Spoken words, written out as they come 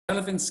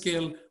relevant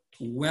skill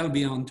well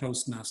beyond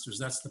Toastmasters.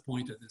 That's the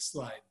point of this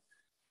slide.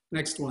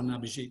 Next one,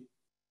 Abhijit.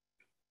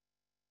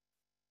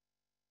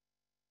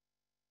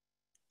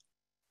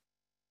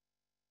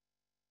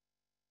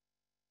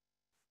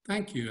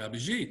 Thank you,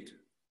 Abhijit.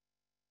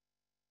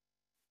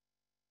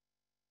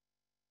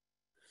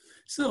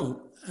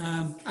 So,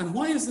 and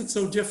why is it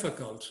so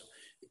difficult?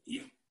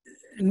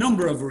 A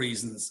number of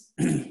reasons.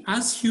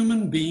 As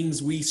human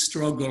beings, we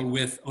struggle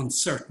with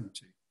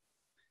uncertainty.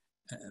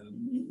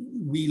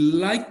 We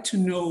like to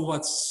know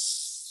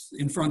what's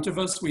in front of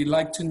us. We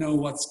like to know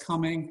what's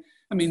coming.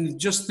 I mean,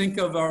 just think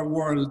of our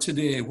world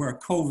today where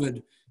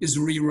COVID is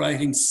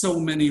rewriting so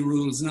many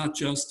rules, not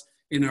just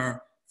in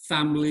our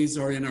families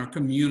or in our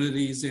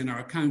communities, in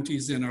our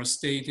counties, in our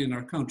state, in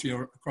our country,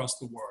 or across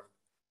the world.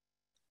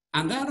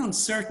 And that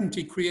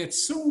uncertainty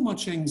creates so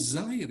much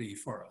anxiety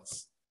for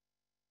us.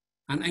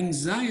 And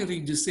anxiety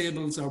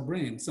disables our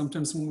brain.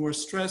 Sometimes when we're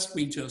stressed,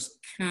 we just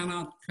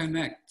cannot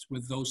connect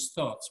with those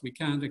thoughts. We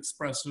can't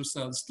express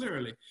ourselves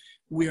clearly.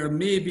 We are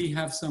maybe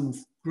have some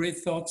great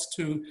thoughts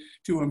to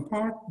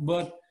impart,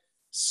 but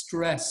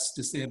stress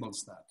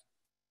disables that.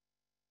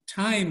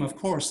 Time, of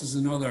course, is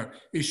another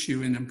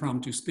issue in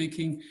impromptu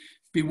speaking.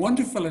 It'd be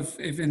wonderful if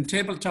in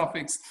table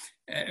topics,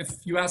 if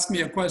you ask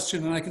me a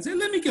question and I can say,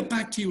 let me get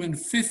back to you in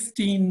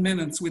 15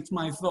 minutes with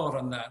my thought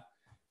on that.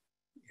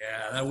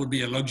 Yeah, that would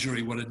be a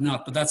luxury, would it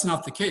not? But that's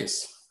not the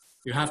case.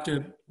 You have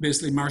to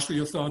basically marshal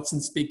your thoughts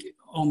and speak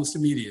almost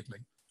immediately.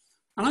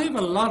 And I have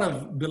a lot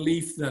of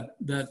belief that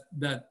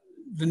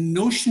the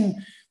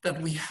notion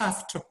that we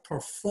have to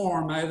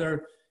perform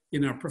either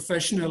in our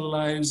professional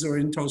lives or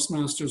in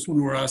Toastmasters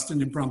when we're asked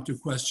an impromptu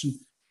question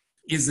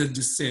is a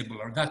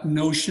disabler. That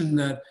notion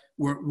that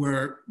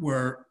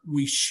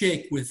we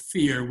shake with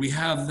fear. We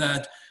have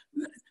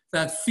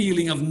that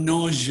feeling of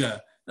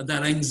nausea,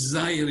 that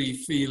anxiety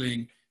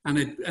feeling.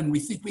 And we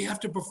think we have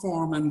to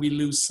perform and we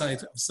lose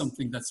sight of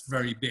something that's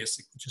very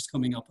basic, which is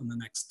coming up on the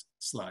next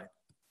slide,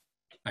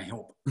 I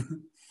hope.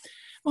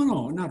 Oh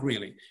no, not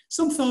really.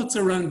 Some thoughts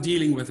around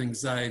dealing with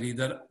anxiety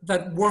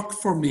that work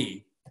for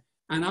me.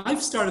 And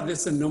I've started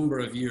this a number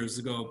of years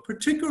ago,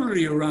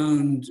 particularly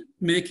around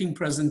making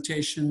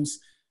presentations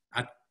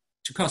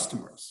to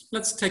customers.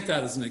 Let's take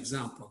that as an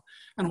example.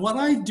 And what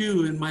I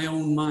do in my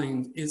own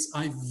mind is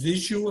I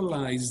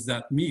visualize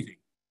that meeting.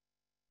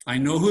 I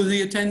know who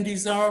the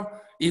attendees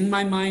are. In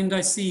my mind,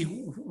 I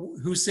see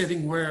who's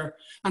sitting where,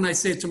 and I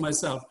say to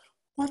myself,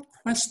 what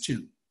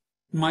question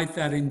might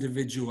that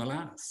individual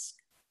ask?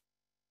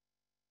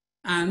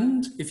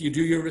 And if you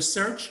do your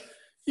research,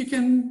 you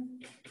can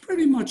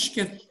pretty much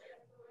get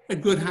a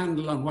good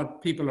handle on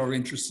what people are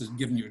interested in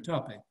given your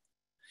topic.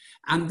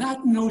 And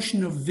that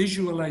notion of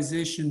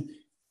visualization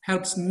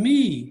helps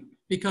me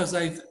because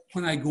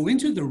when I go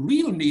into the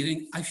real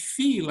meeting, I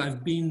feel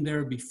I've been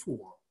there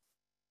before.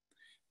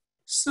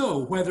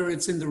 So whether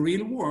it's in the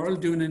real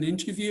world doing an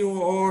interview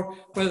or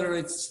whether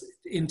it's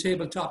in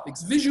table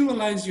topics,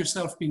 visualize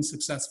yourself being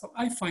successful.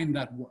 I find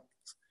that works.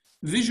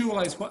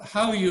 Visualize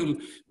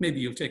maybe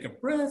you'll take a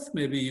breath,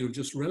 maybe you'll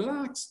just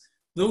relax.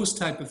 Those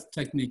type of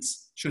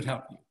techniques should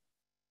help you.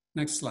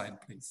 Next slide,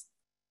 please.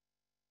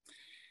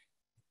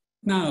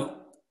 Now,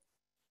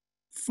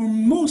 for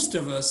most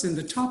of us in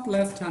the top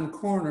left-hand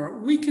corner,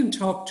 we can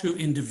talk to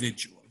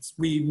individuals.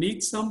 We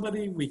meet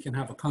somebody, we can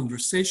have a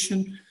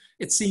conversation.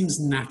 It seems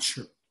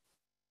natural.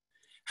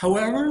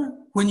 However,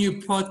 when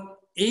you put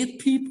 8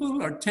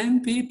 people or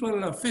 10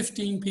 people or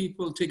 15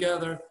 people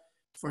together,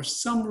 for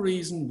some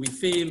reason we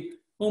feel,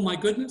 oh my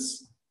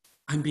goodness,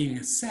 I'm being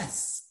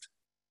assessed.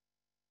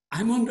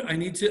 I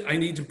need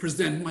to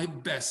present my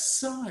best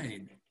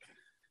side.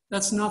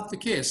 That's not the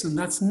case, and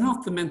that's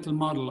not the mental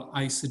model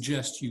I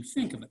suggest you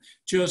think of it.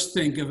 Just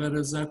think of it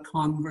as a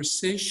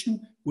conversation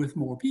with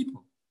more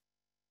people.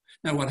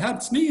 Now, what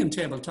helps me in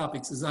table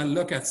topics is I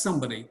look at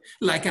somebody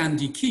like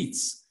Andy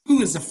Keats,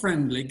 who is a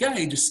friendly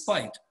guy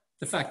despite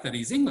the fact that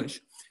he's English.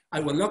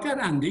 I will look at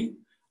Andy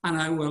and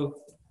I will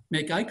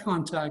make eye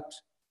contact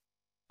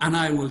and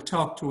I will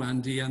talk to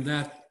Andy, and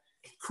that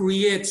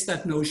creates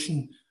that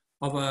notion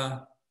of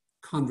a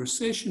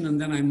conversation, and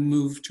then I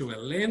move to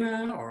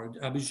Elena or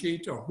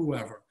Abhijit or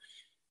whoever.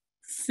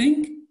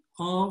 Think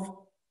of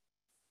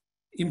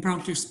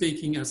impromptu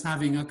speaking as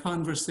having a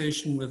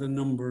conversation with a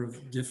number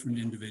of different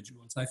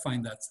individuals. I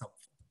find that's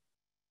helpful.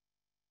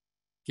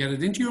 Get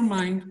it into your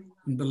mind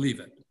and believe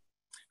it.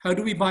 How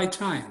do we buy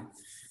time?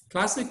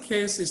 Classic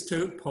case is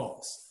to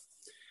pause.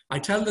 I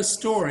tell the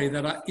story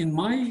that in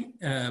my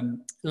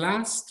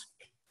last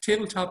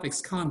Table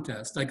Topics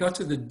contest, I got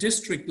to the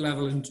district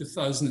level in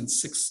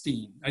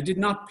 2016. I did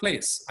not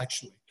place,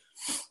 actually.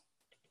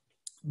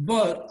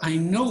 But I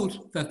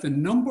note that the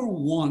number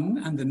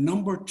 1 and the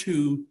number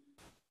 2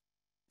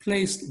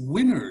 placed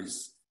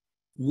winners.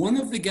 One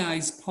of the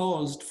guys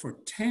paused for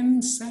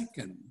 10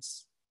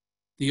 seconds.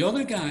 The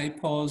other guy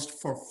paused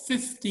for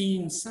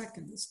 15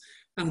 seconds.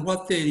 And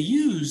what they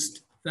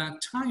used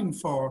that time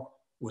for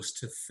was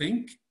to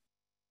think,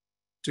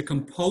 to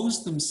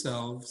compose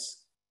themselves,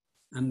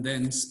 and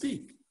then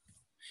speak.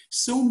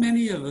 So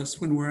many of us,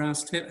 when we're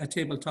asked a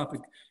table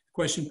topic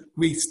question,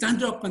 we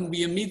stand up and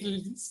we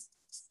immediately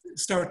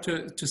start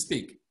to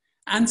speak.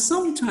 And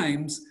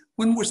sometimes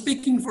when we're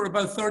speaking for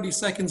about 30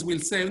 seconds, we'll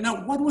say,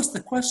 now, what was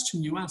the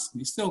question you asked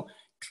me? So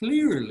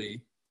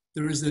clearly,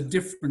 there is a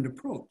different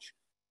approach.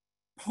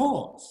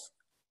 Pause.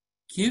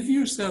 Give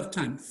yourself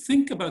time.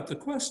 Think about the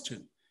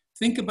question.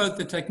 Think about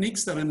the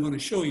techniques that I'm going to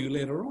show you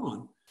later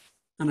on.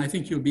 And I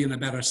think you'll be in a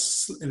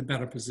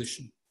better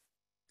position.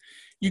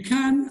 You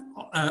can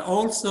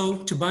also,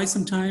 to buy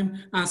some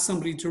time, ask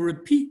somebody to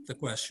repeat the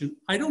question.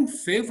 I don't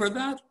favor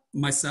that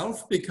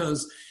myself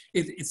because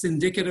it's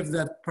indicative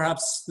that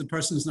perhaps the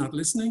person is not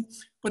listening.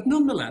 But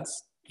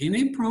nonetheless, in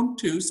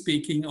impromptu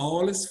speaking,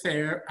 all is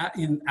fair,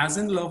 as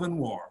in love and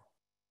war.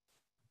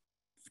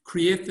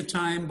 Create the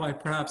time by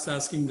perhaps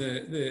asking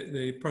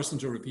the person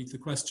to repeat the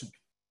question.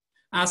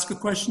 Ask a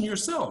question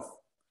yourself.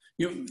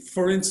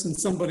 For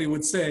instance, somebody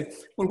would say,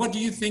 well, what do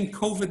you think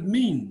COVID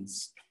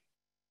means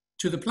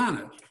to the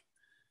planet?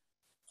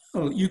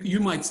 Well, you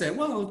might say,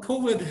 well,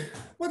 COVID,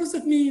 what does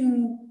it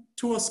mean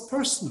to us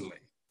personally?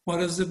 What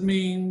does it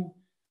mean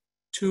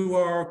to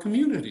our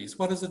communities?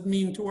 What does it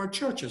mean to our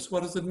churches?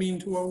 What does it mean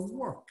to our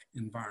work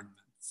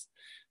environments?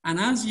 And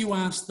as you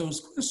ask those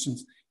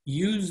questions,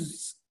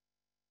 use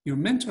your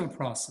mental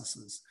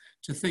processes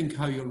to think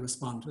how you'll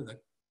respond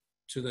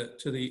to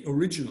the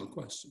original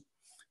question.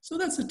 So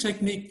that's a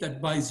technique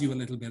that buys you a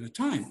little bit of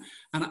time.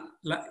 And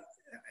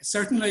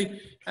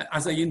certainly,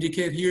 as I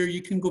indicate here,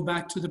 you can go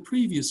back to the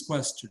previous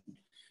question.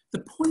 The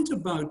point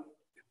about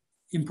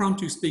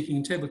impromptu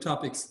speaking table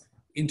topics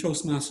in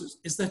Toastmasters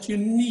is that you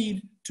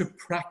need to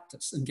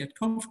practice and get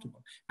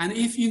comfortable. And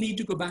if you need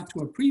to go back to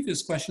a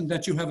previous question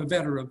that you have a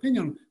better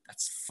opinion,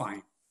 that's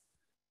fine.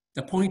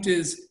 The point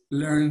is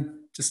learn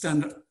to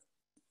stand up,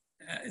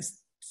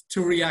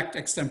 to react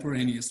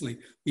extemporaneously,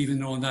 even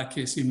though in that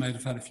case you might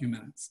have had a few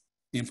minutes.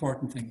 The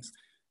important thing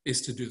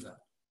is to do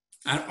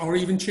that, or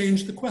even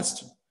change the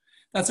question.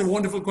 That's a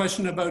wonderful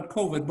question about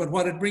COVID, but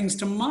what it brings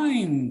to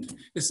mind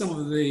is some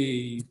of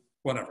the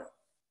whatever.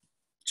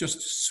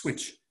 Just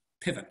switch,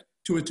 pivot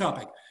to a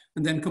topic,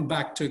 and then come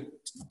back to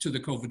the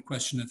COVID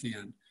question at the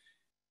end.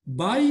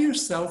 Buy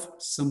yourself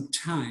some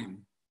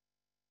time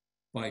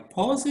by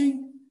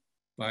pausing,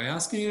 by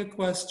asking a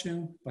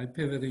question, by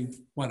pivoting,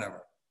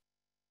 whatever.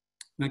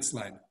 Next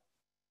slide.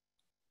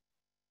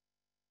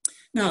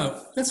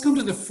 Now, let's come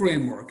to the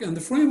framework. And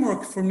the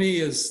framework for me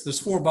is, there's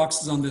 4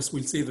 boxes on this,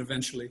 we'll see it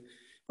eventually.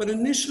 But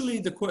initially,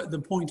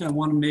 the point I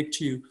want to make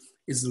to you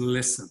is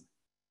listen.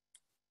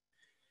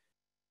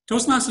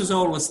 Toastmasters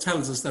always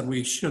tells us that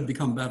we should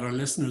become better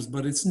listeners,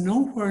 but it's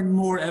nowhere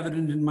more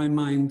evident in my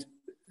mind,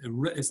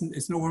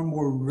 it's nowhere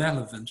more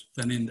relevant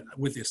than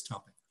with this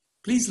topic.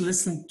 Please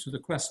listen to the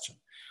question.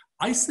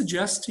 I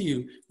suggest to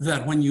you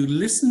that when you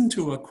listen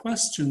to a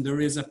question,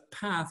 there is a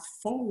path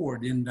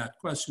forward in that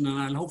question, and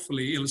I'll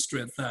hopefully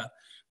illustrate that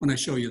when I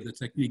show you the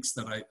techniques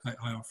that I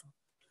offer.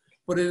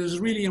 But it is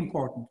really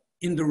important.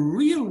 In the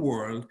real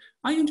world,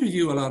 I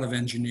interview a lot of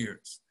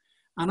engineers,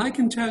 and I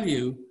can tell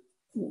you,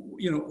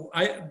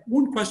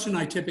 one question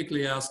I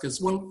typically ask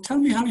is, well, tell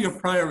me how your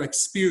prior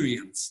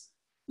experience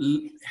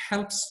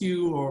helps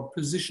you or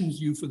positions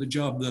you for the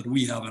job that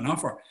we have on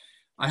offer.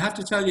 I have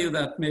to tell you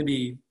that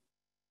maybe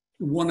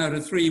 1 out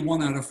of 3,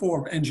 1 out of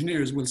 4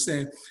 engineers will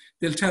say,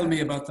 they'll tell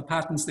me about the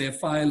patents they have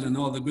filed and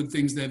all the good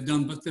things they've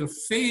done, but they'll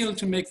fail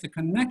to make the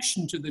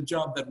connection to the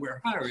job that we're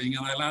hiring.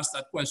 And I'll ask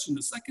that question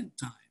a second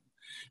time.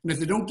 And if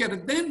they don't get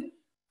it then,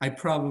 I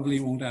probably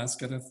won't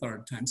ask it a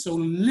third time. So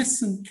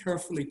listen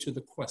carefully to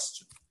the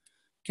question.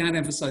 Can't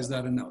emphasize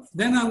that enough.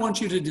 Then I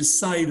want you to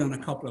decide on a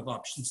couple of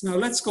options. Now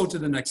let's go to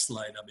the next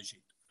slide,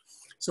 Abhijit.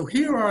 So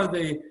here are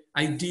the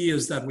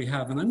ideas that we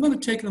have, and I'm going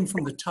to take them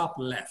from the top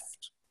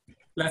left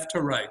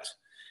to right.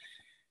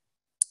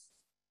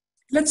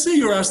 Let's say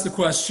you're asked the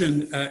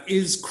question,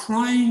 is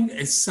crying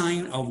a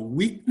sign of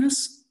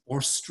weakness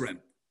or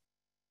strength?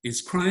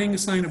 Is crying a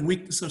sign of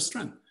weakness or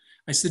strength?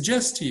 I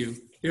suggest to you,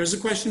 here's a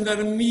question that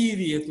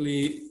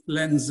immediately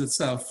lends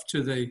itself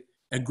to the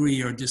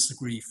agree or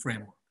disagree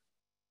framework.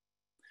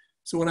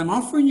 So what I'm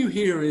offering you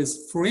here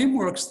is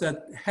frameworks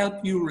that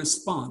help you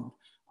respond.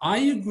 I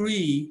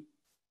agree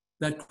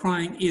that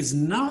crying is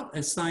not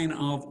a sign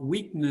of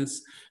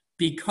weakness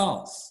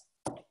because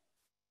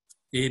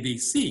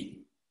ABC.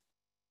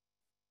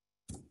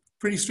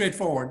 Pretty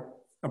straightforward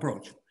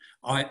approach.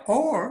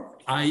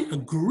 I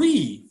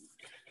agree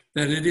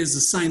that it is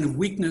a sign of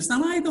weakness,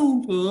 and I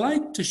don't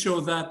like to show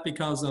that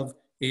because of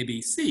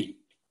ABC,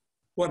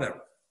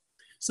 whatever.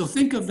 So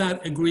think of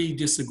that agree,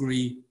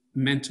 disagree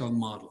mental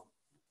model.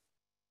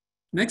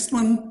 Next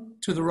one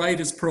to the right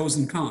is pros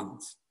and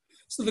cons.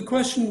 So the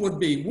question would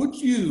be, would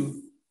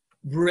you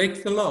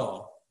break the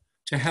law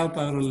to help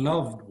out a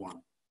loved one?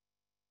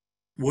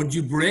 Would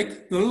you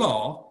break the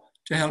law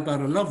to help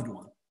out a loved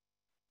one?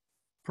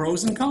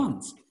 Pros and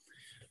cons.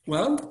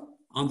 Well,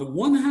 on the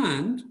one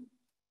hand,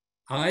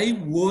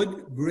 I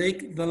would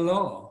break the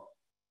law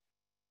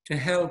to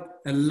help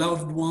a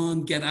loved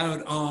one get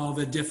out of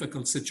a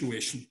difficult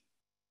situation.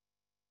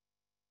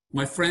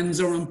 My friends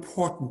are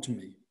important to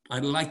me.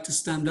 I'd like to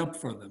stand up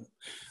for them.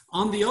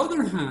 On the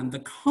other hand, the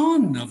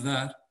con of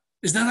that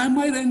is that I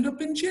might end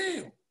up in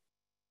jail.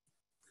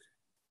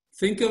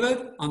 Think of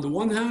it on the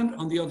one hand,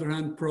 on the other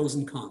hand, pros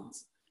and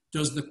cons.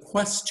 Does the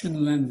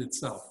question lend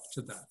itself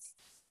to that?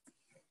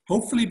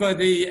 Hopefully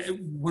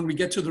when we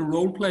get to the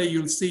role play,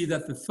 you'll see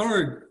that the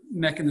third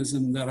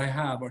mechanism that I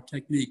have, or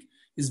technique,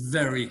 is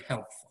very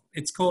helpful.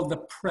 It's called the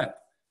PREP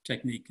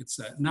technique. It's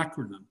an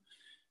acronym.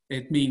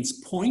 It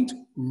means point,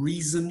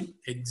 reason,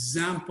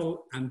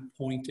 example, and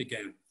point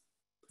again.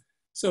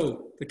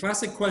 So the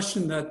classic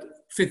question that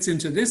fits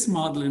into this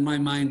model in my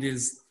mind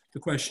is the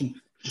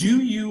question,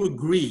 do you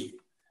agree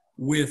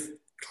with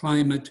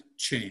climate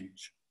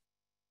change?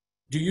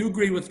 Do you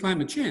agree with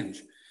climate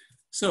change?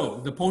 So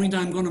the point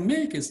I'm going to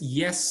make is,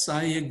 yes,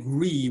 I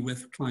agree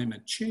with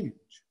climate change.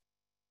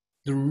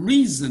 The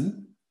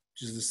reason,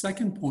 which is the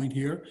second point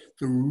here,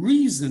 the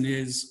reason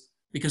is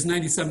because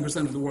 97%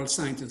 of the world's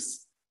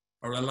scientists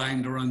are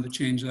aligned around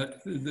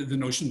the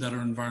notion that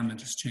our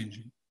environment is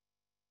changing.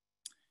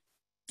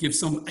 Give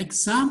some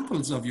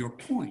examples of your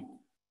point.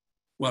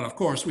 Well, of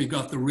course, we've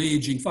got the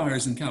raging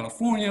fires in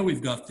California,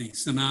 we've got the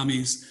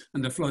tsunamis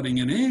and the flooding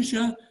in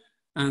Asia,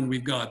 and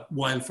we've got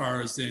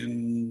wildfires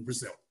in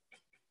Brazil,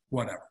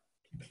 whatever.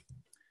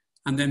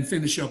 And then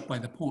finish up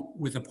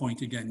with a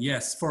point again.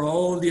 Yes, for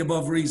all the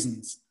above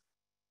reasons,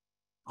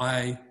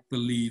 I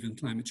believe in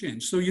climate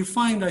change. So you'll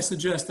find, I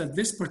suggest, that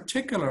this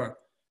particular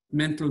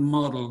mental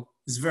model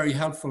is very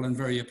helpful and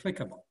very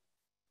applicable.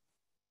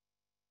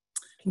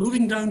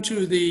 Moving down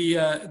to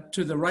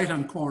the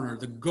right-hand corner,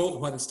 the goal,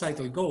 what is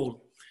titled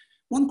goal.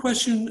 One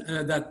question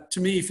that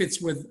to me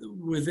fits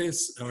with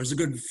this, or is a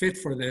good fit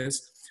for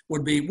this,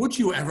 would be, would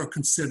you ever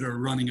consider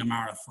running a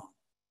marathon?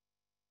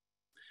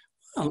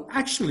 Well,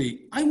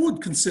 actually, I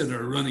would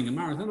consider running a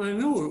marathon. I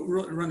know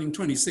running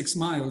 26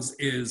 miles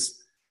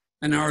is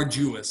an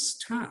arduous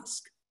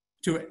task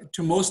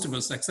to most of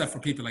us, except for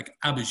people like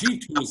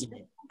Abhijit, who is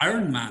an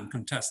Ironman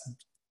contestant.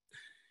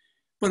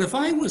 But if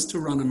I was to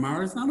run a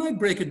marathon, I'd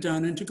break it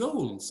down into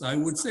goals. I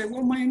would say,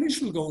 well, my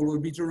initial goal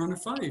would be to run a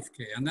 5K,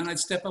 and then I'd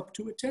step up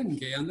to a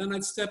 10K, and then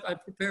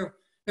I'd prepare.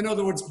 In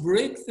other words,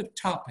 break the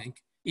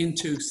topic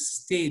into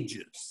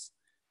stages,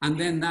 and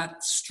then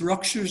that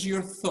structures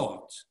your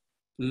thought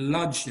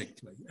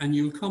logically, and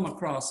you'll come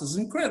across as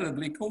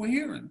incredibly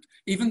coherent,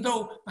 even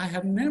though I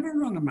have never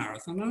run a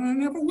marathon, and I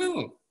never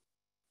will.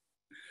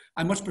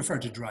 I much prefer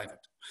to drive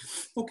it.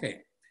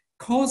 Okay.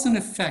 Cause and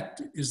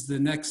effect is the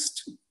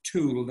next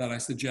tool that I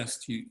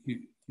suggest you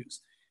use.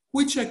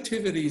 Which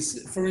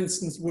activities, for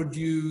instance, would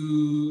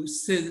you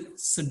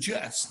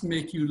suggest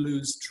make you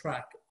lose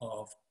track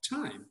of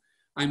time?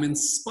 I'm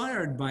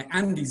inspired by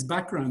Andy's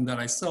background that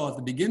I saw at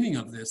the beginning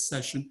of this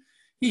session.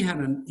 He had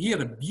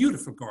a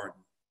beautiful garden.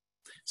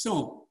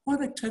 So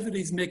what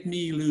activities make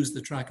me lose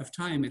the track of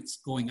time? It's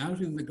going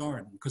out in the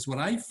garden. Because what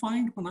I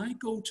find when I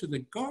go to the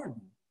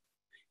garden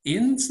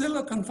in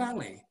Silicon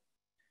Valley,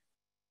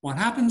 what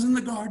happens in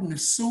the garden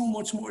is so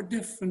much more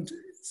different,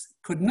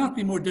 could not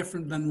be more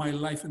different than my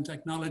life in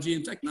technology.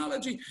 In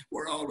technology,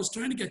 we're always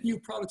trying to get new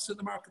products to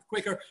the market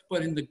quicker,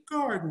 but in the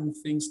garden,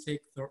 things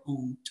take their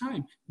own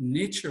time.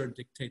 Nature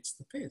dictates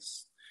the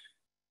pace.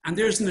 And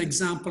there's an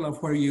example of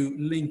where you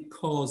link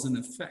cause and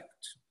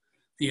effect.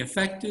 The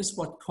effect is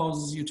what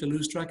causes you to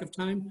lose track of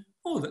time.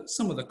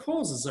 Some of the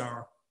causes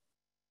are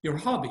your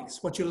hobbies,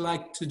 what you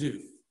like to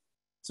do.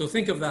 So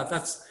think of that.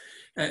 That's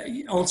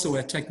also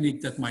a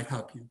technique that might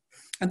help you.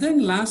 And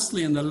then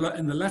lastly, in the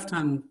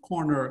left-hand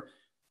corner,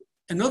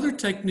 another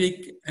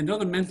technique,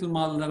 another mental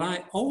model that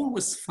I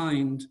always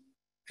find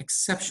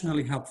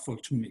exceptionally helpful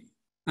to me.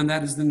 And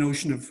that is the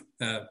notion of,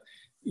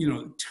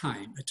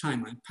 time, a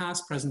timeline,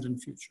 past, present,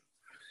 and future.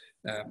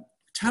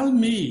 Tell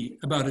me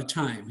about a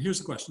time, here's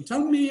the question.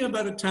 Tell me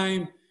about a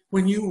time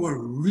when you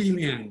were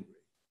really angry.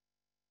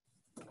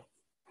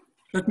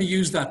 Let me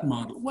use that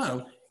model.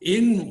 Well,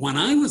 when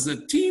I was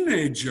a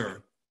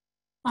teenager,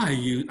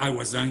 I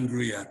was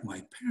angry at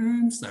my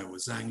parents, I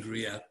was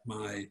angry at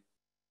my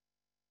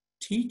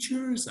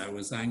teachers, I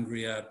was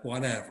angry at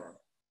whatever.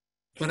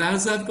 But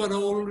as I've got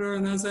older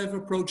and as I've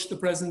approached the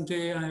present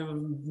day, I have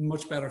a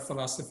much better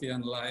philosophy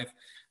on life.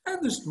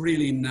 And there's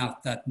really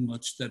not that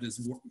much that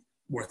is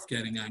worth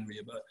getting angry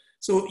about.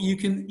 So you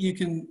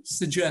can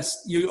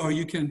suggest,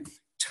 you can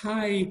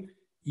tie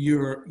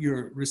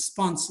your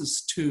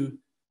responses to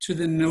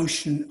the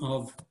notion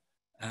of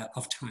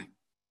time.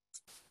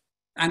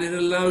 And it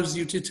allows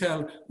you to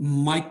tell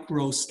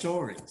micro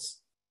stories,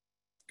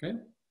 okay?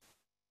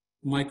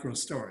 Micro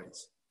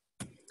stories.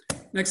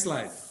 Next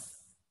slide.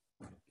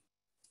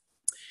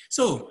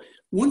 So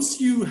once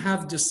you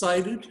have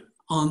decided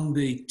on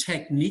the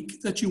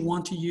technique that you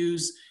want to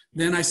use,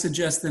 then I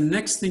suggest the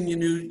next thing you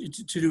need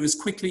to do is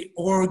quickly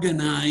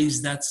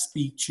organize that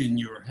speech in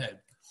your head.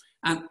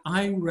 And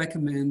I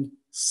recommend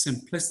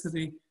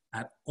simplicity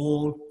at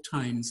all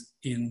times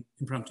in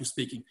impromptu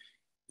speaking,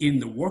 in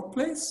the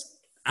workplace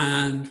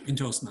and in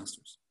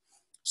Toastmasters.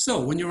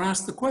 So when you're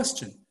asked the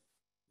question,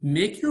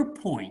 make your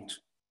point,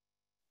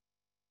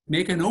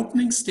 make an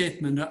opening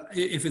statement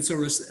if it's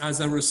as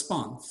a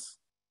response.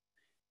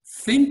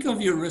 Think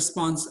of your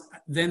response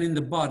then in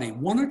the body,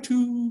 one or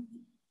two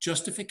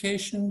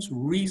justifications,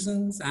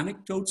 reasons,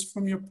 anecdotes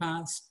from your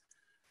past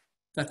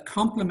that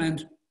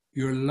complement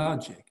your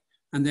logic,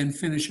 and then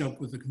finish up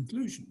with a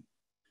conclusion.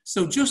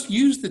 So just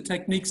use the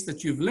techniques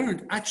that you've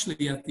learned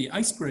actually at the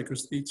icebreaker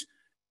speech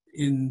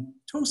in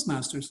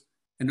Toastmasters: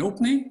 an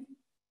opening,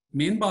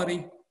 main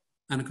body,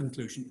 and a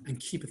conclusion, and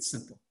keep it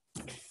simple.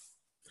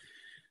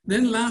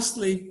 Then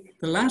lastly,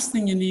 the last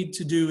thing you need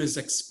to do is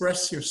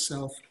express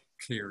yourself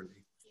clearly.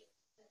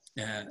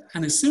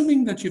 And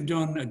assuming that you've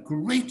done a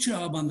great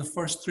job on the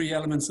first three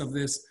elements of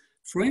this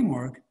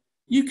framework,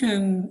 you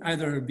can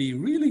either be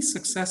really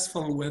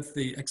successful with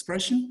the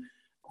expression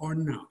or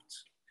not.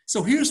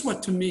 So here's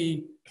what to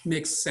me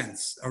makes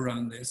sense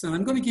around this. And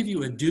I'm going to give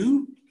you a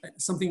do,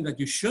 something that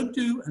you should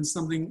do, and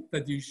something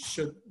that you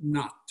should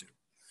not do.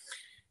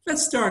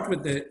 Let's start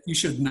with the you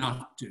should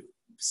not do.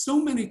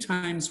 So many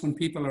times when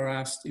people are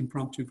asked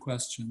impromptu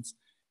questions,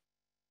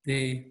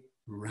 they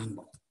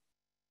ramble.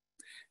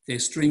 They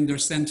string their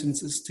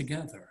sentences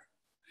together.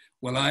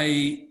 Well,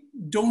 I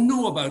don't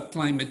know about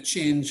climate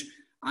change.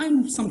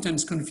 I'm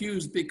sometimes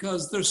confused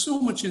because there's so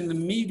much in the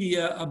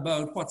media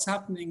about what's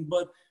happening,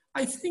 but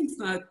I think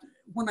that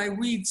when I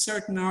read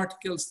certain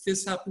articles,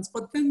 this happens,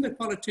 but then the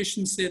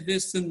politicians say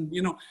this, and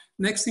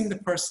next thing the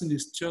person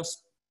is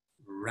just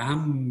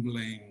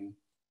rambling.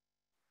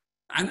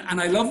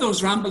 And I love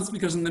those rambles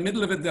because in the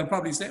middle of it, they'll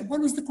probably say, what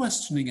was the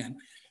question again?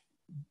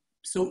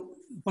 So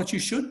what you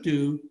should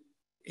do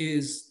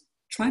is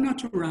try not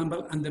to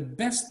ramble, and the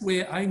best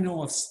way I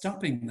know of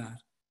stopping that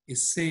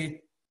is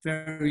say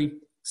very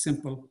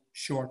simple,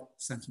 short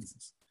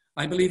sentences.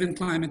 I believe in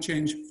climate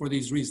change for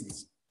these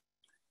reasons.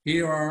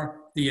 Here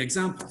are the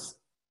examples.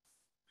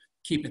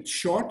 Keep it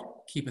short,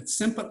 keep it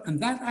simple, and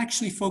that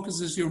actually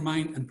focuses your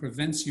mind and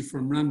prevents you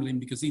from rambling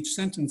because each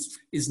sentence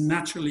is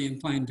naturally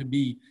inclined to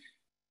be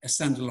a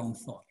standalone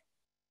thought.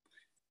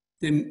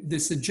 The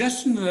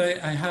suggestion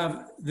that I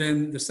have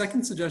then, the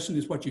second suggestion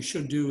is what you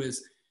should do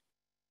is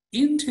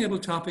in table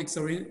topics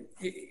or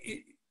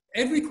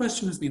every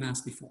question has been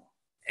asked before.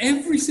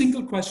 Every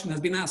single question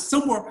has been asked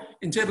somewhere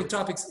in table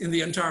topics in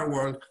the entire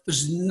world.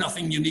 There's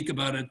nothing unique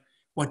about it.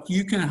 What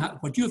you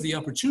have the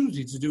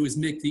opportunity to do is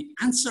make the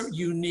answer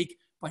unique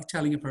by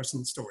telling a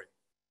personal story.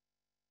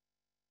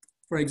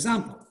 For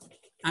example,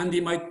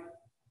 Andy might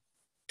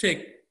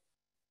take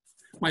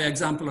my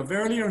example of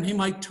earlier, and he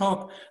might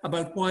talk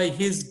about why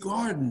his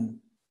garden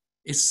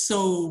is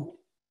so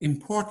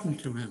important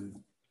to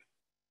him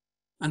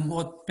and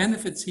what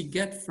benefits he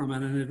gets from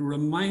it, and it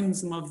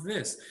reminds him of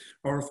this.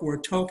 Or if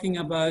we're talking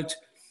about,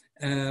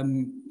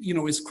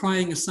 is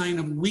crying a sign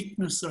of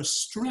weakness or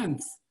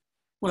strength?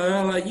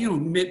 Well,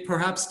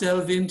 perhaps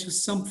delve into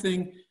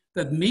something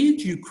that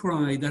made you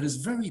cry that is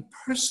very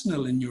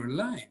personal in your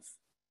life.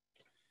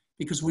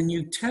 Because when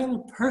you tell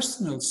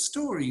personal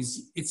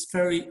stories, it's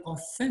very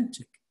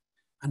authentic,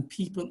 and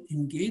people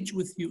engage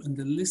with you and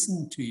they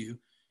listen to you,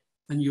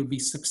 and you'll be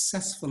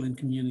successful in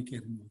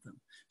communicating with them.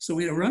 So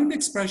around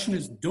expression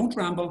is don't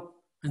ramble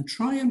and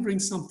try and bring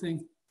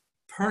something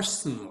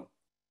personal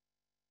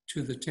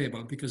to the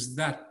table because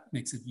that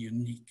makes it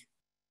unique.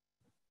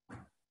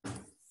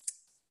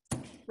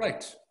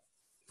 Right.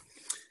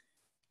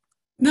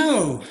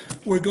 Now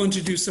we're going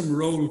to do some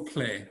role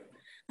play.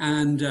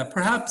 And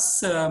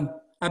perhaps,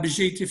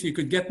 Abhijit, if you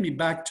could get me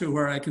back to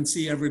where I can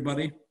see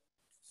everybody.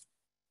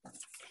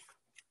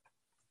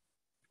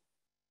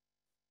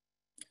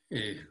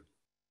 Okay.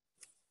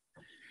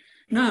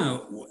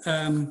 Now,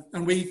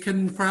 and we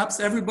can perhaps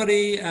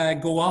everybody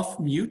go off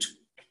mute.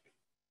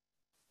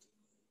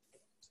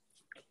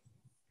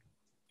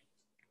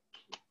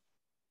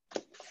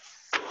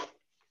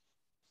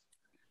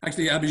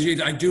 Actually,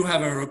 Abhijit, I do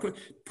have a request.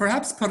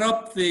 Perhaps put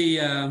up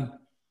the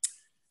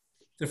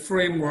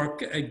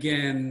framework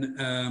again.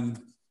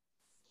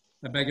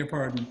 I beg your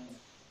pardon.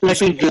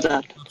 Let me do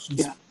that.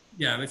 Yeah.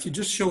 Yeah, if you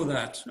just show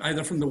that,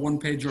 either from the one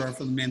page or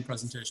from the main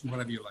presentation,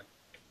 whatever you like.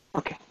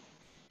 Okay.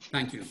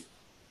 Thank you.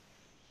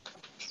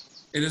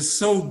 It is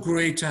so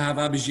great to have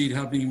Abhijit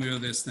helping me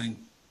with this thing.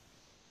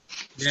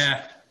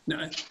 Yeah.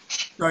 No,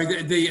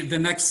 sorry, the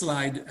next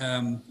slide,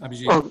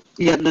 Abhijit. Oh,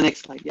 yeah, the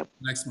next slide, yep.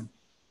 Next one.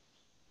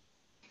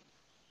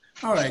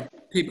 All right,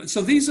 people.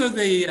 So these are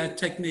the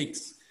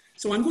techniques.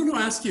 So I'm going to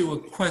ask you a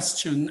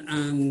question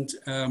and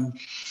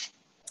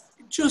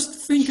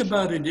just think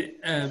about it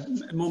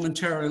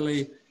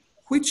momentarily.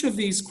 Which of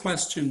these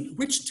questions,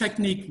 which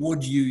technique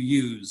would you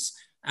use?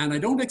 And I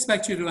don't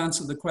expect you to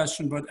answer the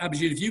question, but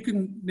Abhijit, if you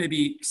can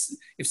maybe,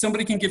 if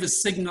somebody can give a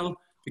signal,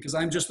 because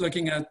I'm just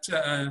looking at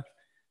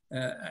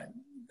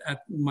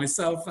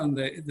myself and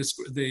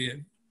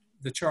the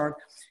chart.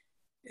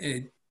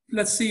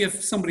 Let's see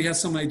if somebody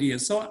has some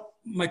ideas. So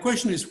my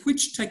question is,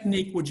 which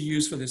technique would you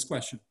use for this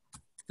question?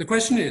 The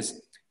question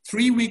is,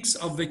 3 weeks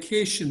of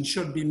vacation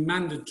should be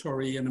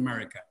mandatory in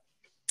America.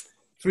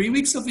 3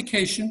 weeks of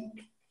vacation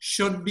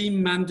should be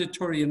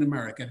mandatory in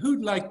America.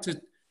 Who'd like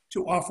to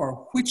offer?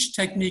 Which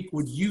technique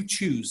would you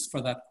choose for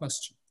that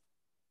question?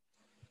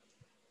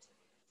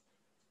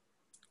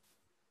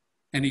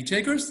 Any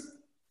takers?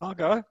 I'll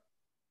go.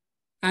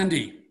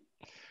 Andy.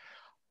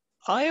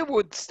 I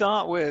would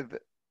start with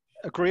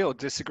agree or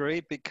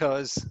disagree,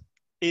 because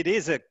it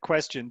is a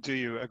question, do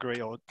you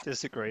agree or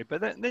disagree?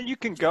 But then you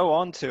can go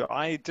on to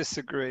I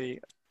disagree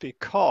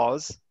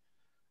because,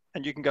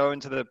 and you can go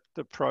into the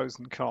pros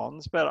and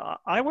cons. But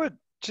I would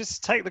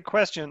just take the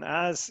question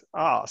as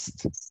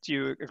asked, do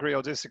you agree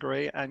or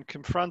disagree, and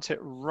confront it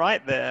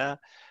right there,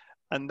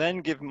 and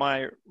then give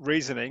my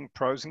reasoning,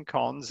 pros and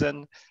cons.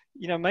 And,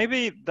 you know,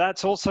 maybe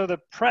that's also the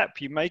prep.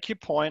 You make your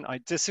point, I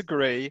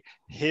disagree,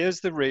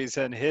 here's the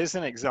reason, here's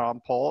an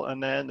example,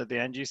 and then at the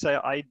end you say,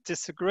 I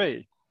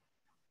disagree.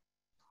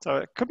 So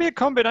it could be a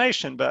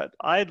combination, but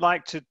I'd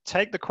like to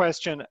take the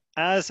question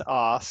as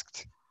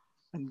asked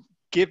and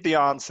give the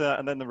answer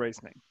and then the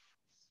reasoning.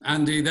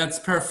 Andy, that's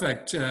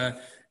perfect.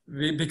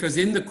 Because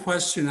in the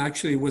question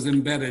actually was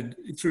embedded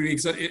through,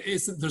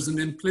 there's an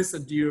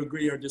implicit, do you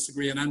agree or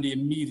disagree? And Andy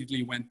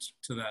immediately went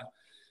to that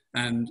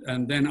and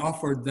then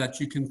offered that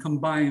you can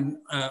combine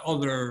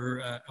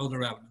other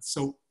elements.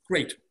 So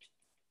great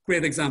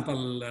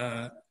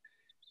example,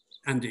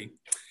 Andy.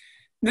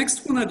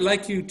 Next one, I'd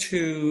like you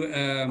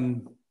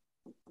to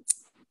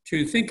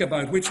think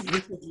about which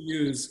would you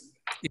use.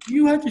 If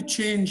you had to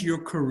change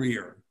your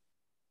career,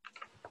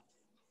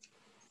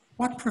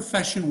 what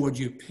profession would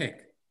you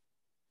pick?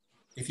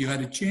 If you had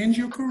to change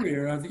your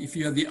career, if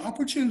you had the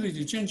opportunity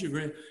to change your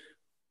career,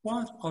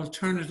 what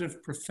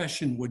alternative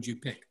profession would you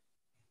pick?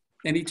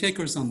 Any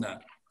takers on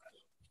that?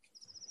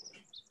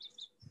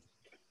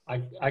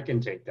 I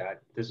can take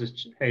that.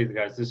 Hey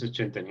guys, this is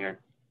Chintan here.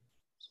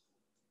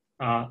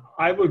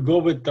 I would go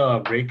with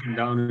breaking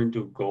down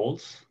into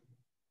goals.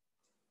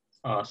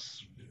 Would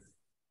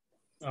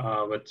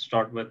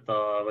start with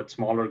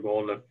smaller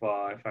goal. If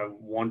I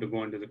want to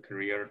go into the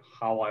career,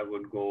 how I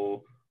would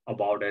go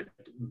about it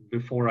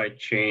before I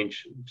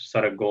change,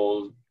 set a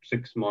goal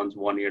 6 months,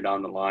 1 year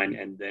down the line,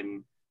 and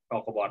then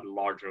talk about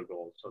larger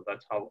goals. So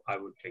that's how I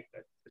would take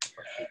that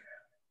question.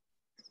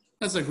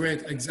 That's a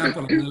great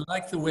example. And I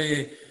like the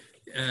way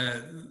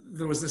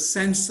there was a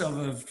sense of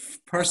a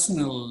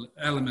personal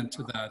element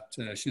to that,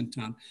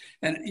 Chintan.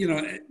 And, you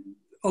know,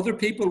 other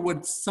people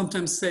would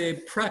sometimes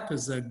say prep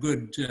is a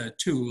good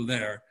tool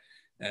there.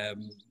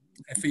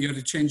 If you had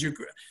to change your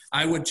career,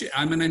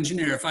 I'm an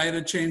engineer. If I had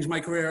to change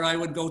my career, I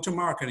would go to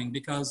marketing,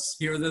 because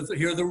here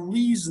are the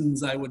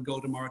reasons I would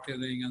go to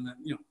marketing, and then,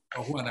 you know,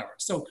 or whatever.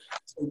 So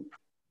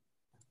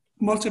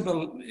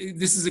multiple,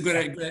 this is a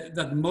good,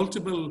 that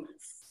multiple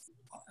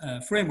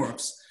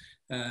frameworks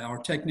or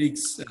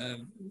techniques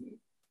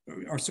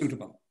are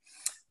suitable.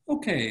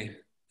 Okay.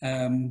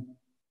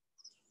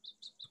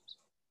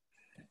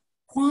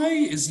 Why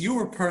is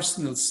your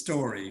personal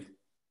story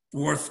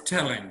worth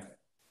telling?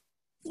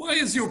 Why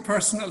is your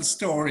personal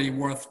story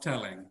worth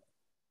telling?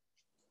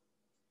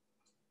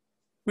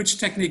 Which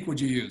technique would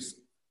you use?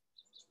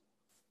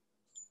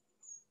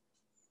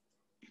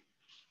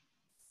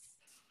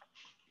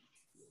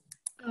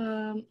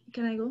 Can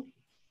I go?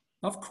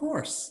 Of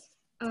course.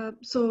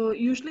 So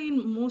usually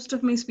in most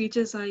of my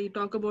speeches, I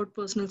talk about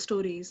personal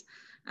stories.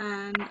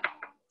 And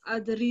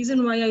the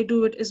reason why I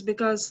do it is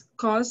because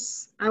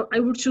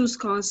I would choose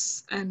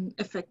cause and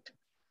effect.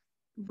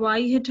 Why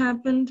it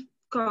happened,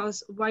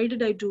 cause, why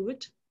did I do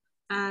it?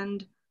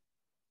 And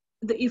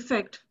the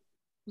effect,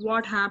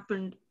 what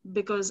happened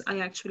because I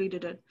actually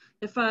did it.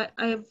 If I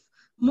have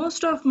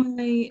most of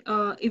my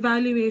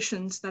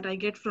evaluations that I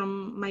get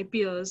from my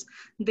peers,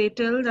 they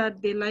tell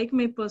that they like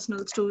my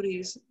personal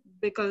stories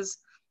because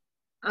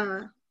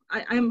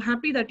I'm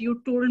happy that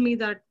you told me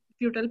that if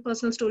you tell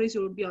personal stories,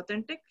 you would be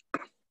authentic.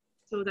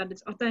 So that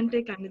it's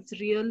authentic and it's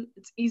real.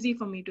 It's easy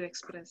for me to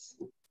express.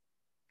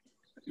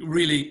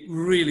 Really,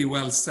 really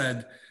well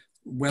said.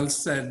 Well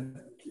said,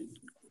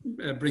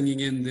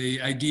 bringing in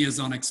the ideas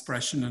on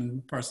expression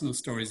and personal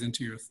stories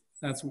into your,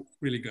 that's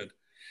really good.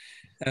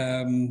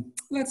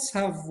 Let's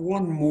have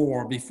one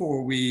more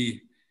before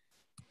we,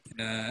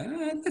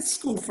 let's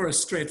go for a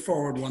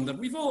straightforward one that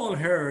we've all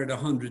heard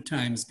 100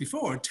 times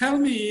before. Tell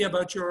me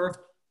about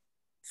your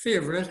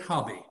favorite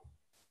hobby.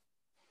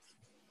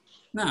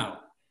 Now,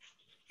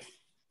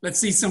 let's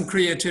see some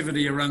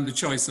creativity around the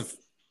choice of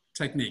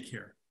technique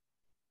here.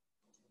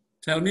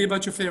 Tell me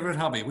about your favorite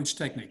hobby. Which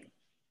technique?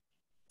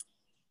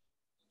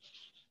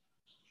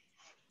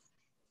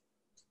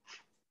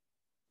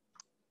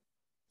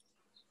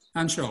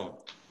 Anshul.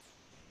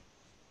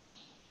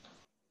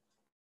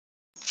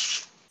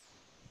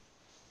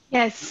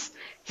 Yes.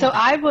 So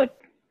I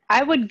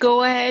would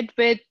go ahead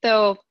with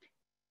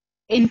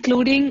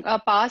including a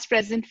past,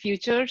 present,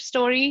 future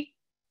story,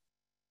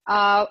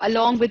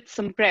 along with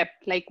some prep,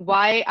 like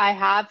why I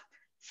have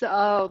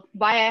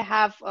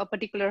a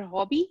particular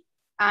hobby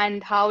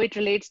and how it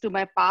relates to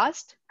my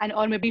past and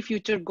or maybe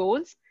future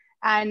goals,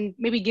 and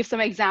maybe give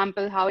some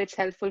example how it's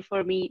helpful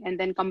for me, and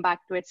then come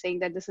back to it saying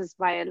that this is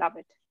why I love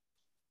it.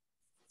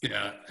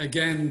 Yeah,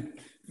 again,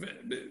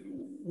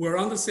 we're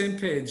on the same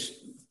page.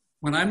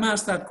 When I'm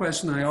asked that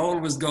question, I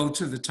always go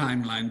to the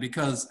timeline,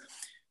 because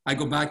I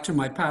go back to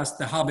my past,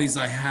 the hobbies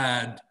I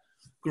had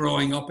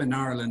growing up in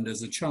Ireland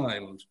as a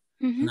child.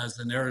 and as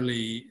an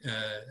early,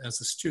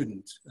 as a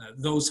student,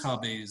 those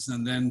hobbies,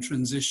 and then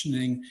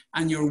transitioning,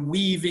 and you're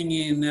weaving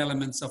in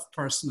elements of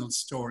personal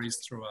stories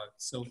throughout.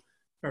 So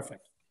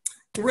perfect.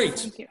 Great.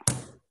 Thank you.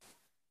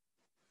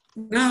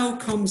 Now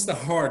comes the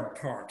hard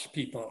part,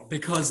 people,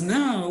 because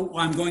now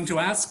I'm going to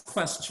ask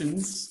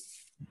questions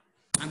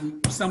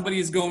and somebody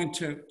is going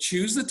to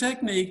choose a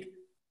technique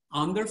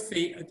on their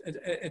feet,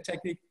 a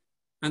technique,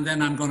 and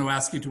then I'm going to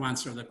ask you to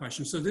answer the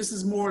question. So this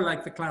is more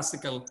like the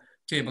classical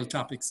table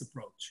topics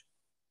approach.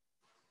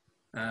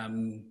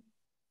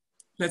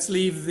 Let's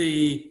leave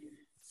the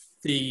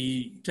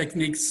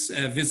techniques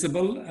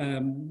visible,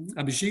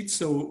 Abhijit.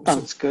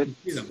 Sounds good.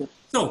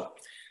 So,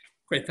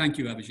 great, thank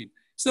you, Abhijit.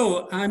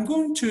 So I'm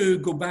going to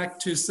go back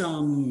to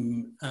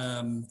some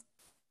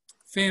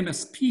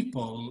famous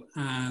people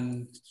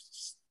and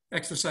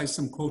exercise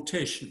some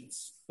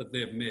quotations that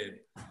they've made.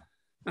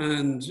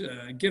 And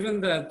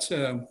given that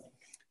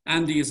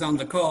Andy is on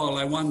the call,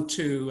 I want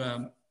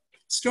to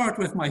start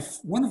with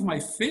one of my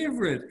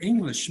favorite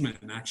Englishmen,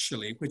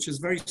 actually, which is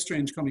very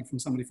strange coming from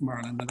somebody from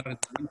Ireland, but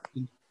that's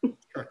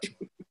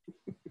Churchill.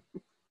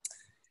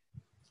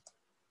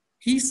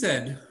 He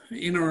said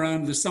in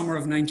around the summer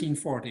of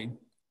 1940,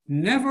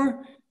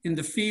 "Never in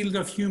the field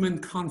of human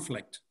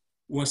conflict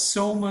was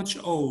so much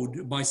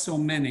owed by so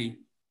many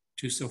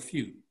to so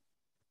few."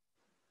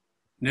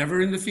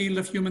 Never in the field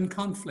of human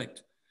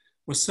conflict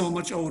was so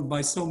much owed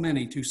by so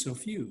many to so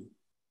few.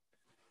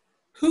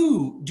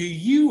 Who do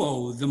you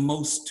owe the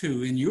most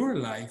to in your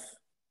life,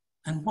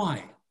 and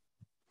why?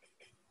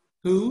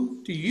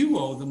 Who do you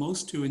owe the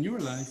most to in your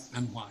life,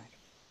 and why?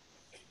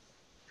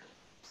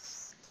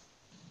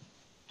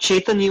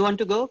 Chetan, you want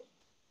to go?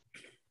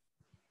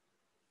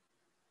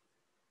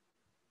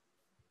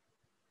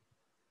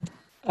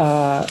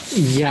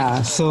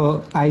 Yeah,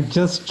 so I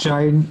just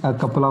joined a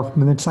couple of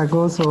minutes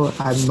ago, so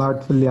I'm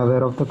not fully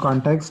aware of the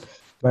context.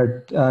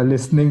 But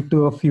listening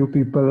to a few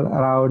people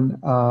around,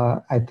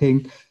 I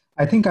think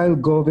I'll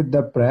go with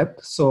the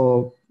prep.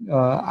 So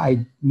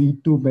I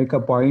need to make a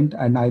point,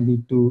 and I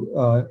need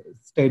to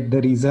state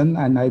the reason,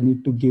 and I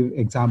need to give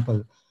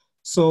example.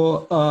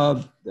 So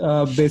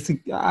I'll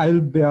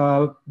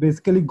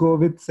basically go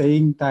with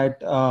saying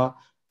that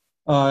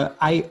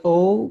I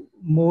owe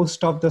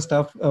most of the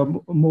stuff,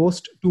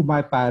 most to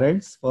my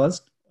parents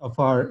first,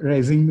 for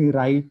raising me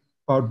right,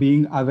 for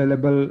being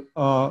available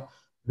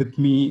with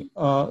me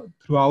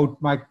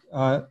throughout my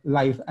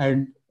life,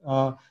 and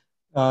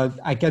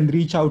I can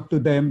reach out to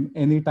them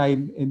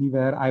anytime,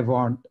 anywhere I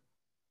want.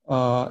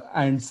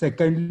 And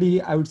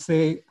secondly, I would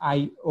say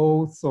I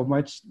owe so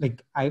much,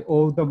 like I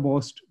owe the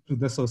most to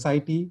the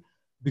society,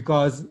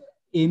 because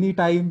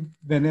anytime,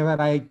 whenever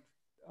I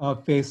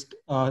faced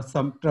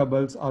some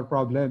troubles or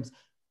problems,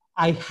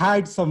 I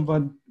had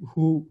someone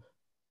who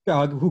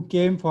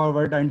came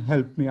forward and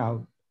helped me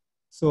out.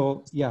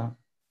 So yeah.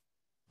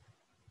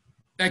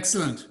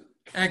 Excellent,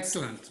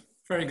 excellent,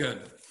 very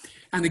good.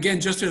 And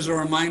again, just as a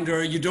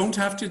reminder, you don't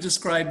have to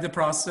describe the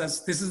process.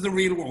 This is the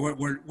real world.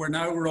 We're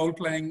now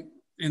role-playing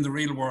in the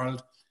real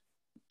world.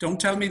 Don't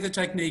tell me the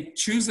technique,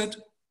 choose it,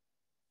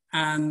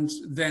 and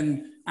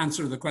then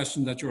answer the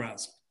question that you're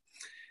asked.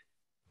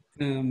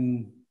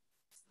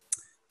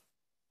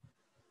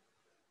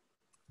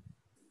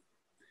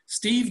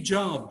 Steve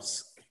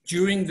Jobs,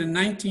 during the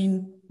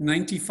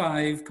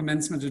 1995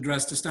 commencement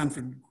address to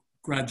Stanford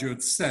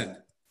graduates,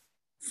 said,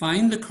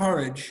 "Find the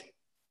courage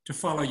to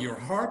follow your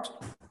heart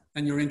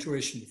and your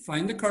intuition."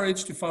 Find the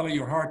courage to follow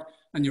your heart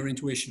and your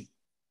intuition.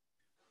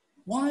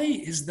 Why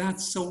is that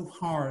so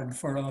hard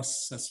for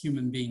us as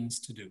human beings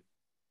to do?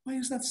 Why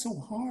is that so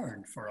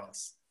hard for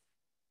us?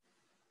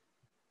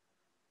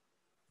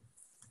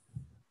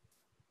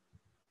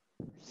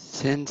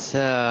 Since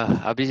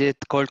Abhijit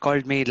cold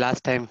called me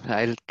last time,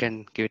 I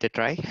can give it a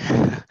try.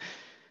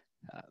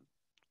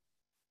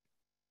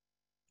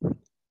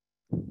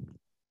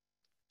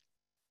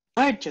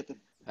 All right, Chetan.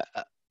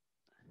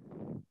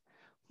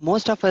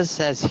 Most of us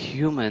as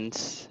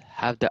humans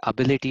have the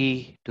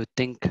ability to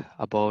think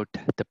about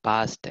the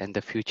past and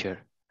the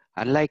future.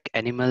 Unlike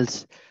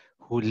animals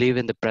who live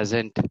in the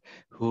present,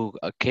 who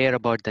care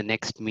about the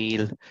next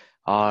meal,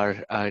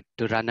 or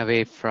to run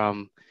away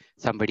from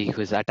somebody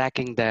who's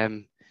attacking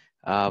them,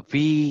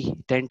 we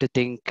tend to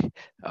think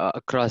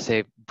across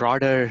a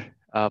broader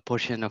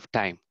portion of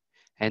time.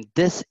 And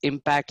this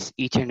impacts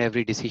each and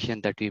every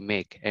decision that we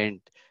make. And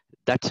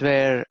that's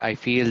where I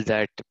feel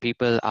that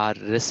people are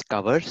risk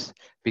averse,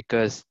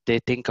 because they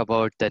think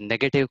about the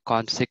negative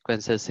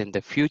consequences in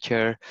the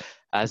future,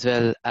 as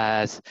well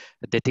as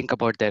they think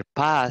about their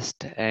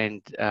past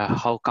and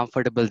how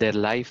comfortable their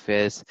life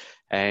is.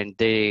 And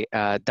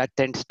that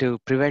tends to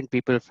prevent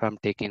people from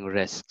taking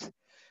risks.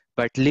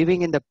 But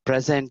living in the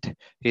present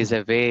is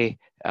a way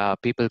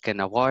people can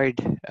avoid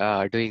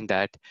doing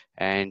that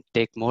and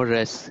take more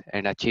risks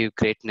and achieve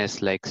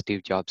greatness like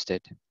Steve Jobs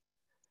did.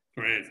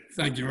 Great,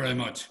 thank you very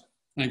much.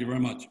 Thank you very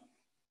much.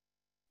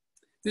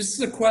 This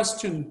is a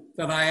question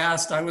that I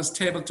asked. I was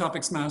Table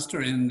Topics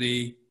Master in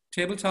the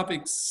Table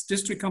Topics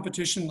District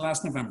Competition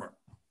last November.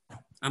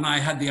 And I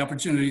had the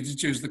opportunity to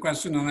choose the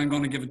question, and I'm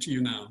going to give it to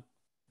you now.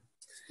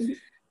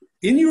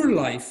 In your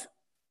life,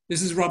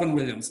 this is Robin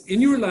Williams,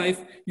 in your life,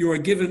 you are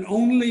given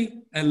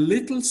only a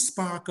little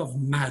spark of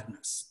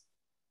madness.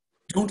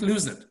 Don't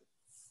lose it.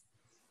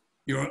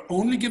 You're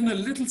only given a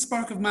little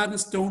spark of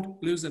madness.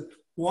 Don't lose it.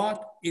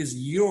 What is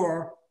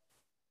your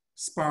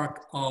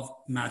spark of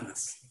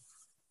madness?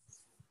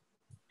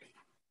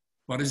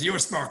 What is your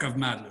spark of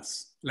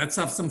madness? Let's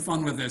have some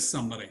fun with this,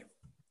 somebody.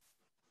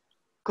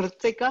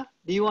 Kritika,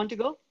 do you want to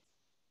go?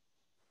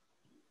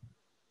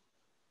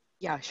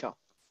 Yeah, sure.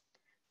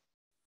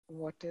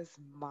 What is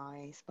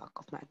my spark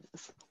of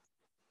madness?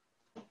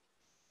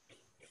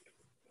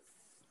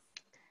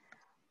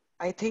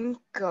 I think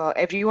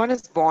everyone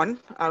is born.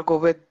 I'll go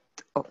with,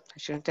 oh, I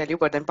shouldn't tell you,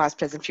 but then past,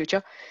 present,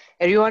 future.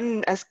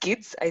 Everyone as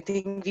kids, I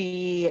think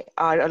we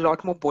are a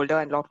lot more bolder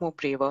and a lot more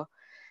braver.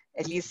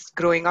 At least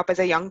growing up as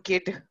a young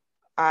kid,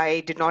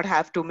 I did not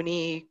have too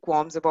many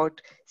qualms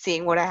about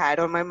saying what I had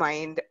on my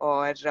mind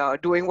or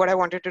doing what I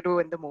wanted to do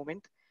in the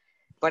moment.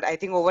 But I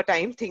think over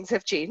time, things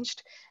have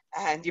changed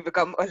and you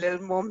become a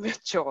little more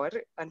mature,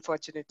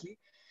 unfortunately.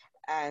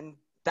 And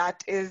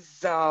that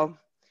is,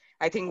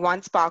 I think,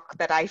 one spark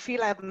that I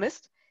feel I've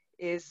missed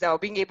is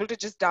being able to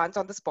just dance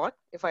on the spot.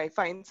 If I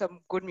find some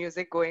good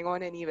music going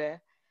on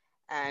anywhere,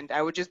 and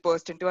I would just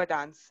burst into a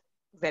dance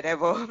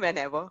wherever,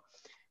 whenever.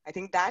 I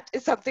think that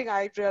is something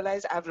I've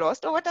realized I've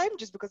lost over time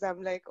just because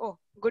I'm like, oh,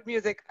 good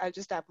music, I'll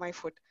just tap my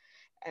foot.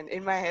 And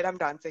in my head, I'm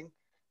dancing.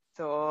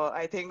 So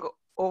I think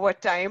over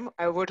time,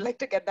 I would like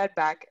to get that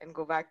back and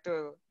go back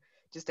to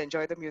just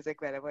enjoy the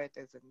music wherever it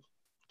is and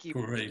keep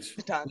Great.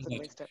 the dance in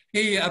my step.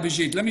 Hey,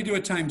 Abhijit, let me do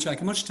a time check.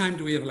 How much time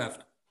do we have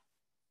left?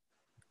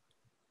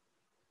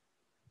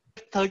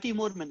 30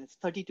 more minutes,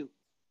 32.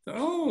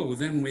 Oh,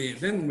 then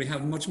we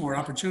have much more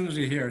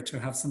opportunity here to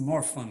have some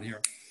more fun here.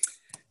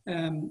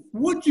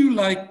 Would you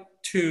like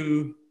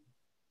to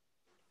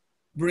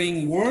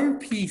bring world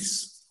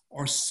peace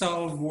or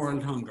solve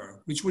world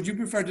hunger? Which would you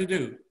prefer to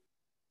do?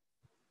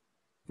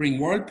 Bring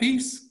world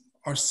peace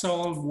or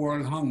solve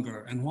world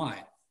hunger, and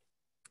why?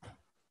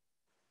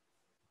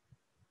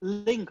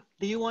 Ling,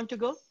 do you want to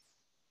go?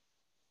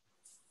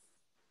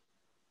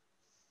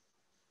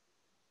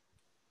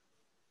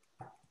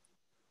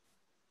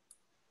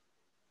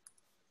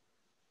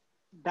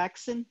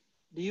 Daxon,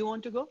 do you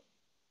want to go?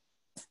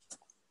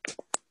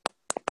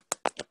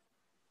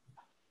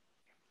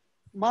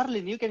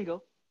 Marlin, you can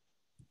go.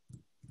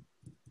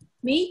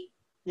 Me?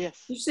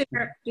 Yes. Did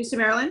you say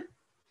Marilyn?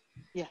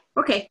 Yeah.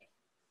 Okay.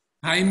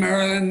 Hi,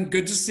 Marilyn.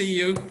 Good to see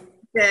you.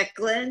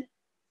 Declan.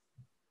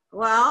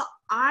 Well,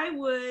 I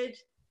would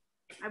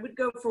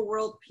go for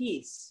world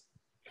peace.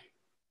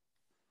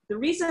 The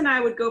reason I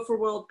would go for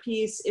world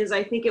peace is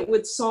I think it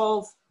would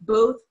solve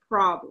both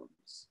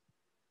problems.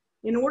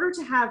 In order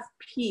to have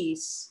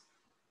peace,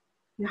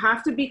 you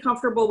have to be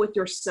comfortable with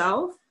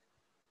yourself.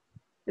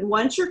 And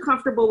once you're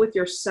comfortable with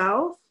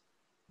yourself,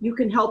 you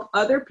can help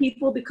other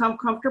people become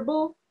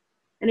comfortable.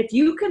 And if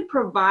you can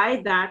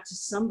provide that to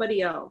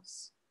somebody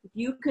else, if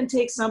you can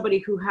take somebody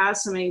who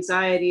has some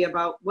anxiety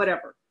about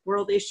whatever,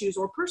 world issues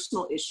or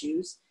personal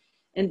issues,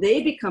 and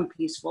they become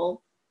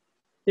peaceful,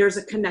 there's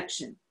a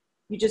connection.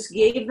 You just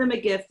gave them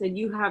a gift and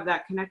you have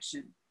that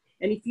connection.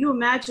 And if you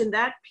imagine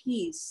that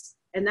peace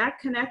and that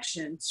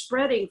connection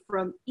spreading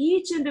from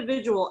each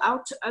individual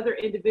out to other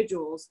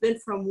individuals, then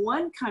from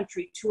one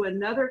country to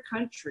another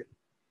country,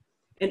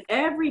 and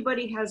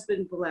everybody has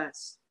been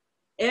blessed,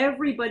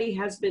 everybody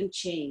has been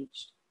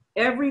changed,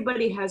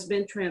 everybody has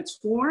been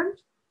transformed,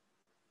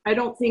 I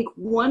don't think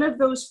one of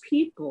those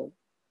people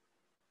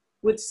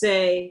would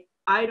say,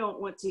 I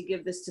don't want to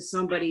give this to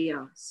somebody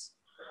else.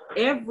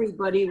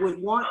 Everybody would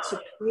want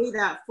to pay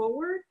that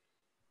forward,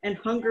 and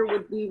hunger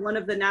would be one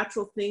of the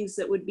natural things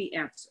that would be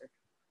answered.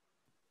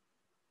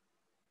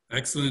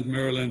 Excellent,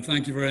 Marilyn.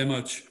 Thank you very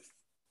much.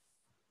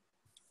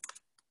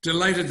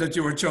 Delighted that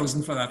you were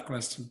chosen for that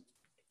question.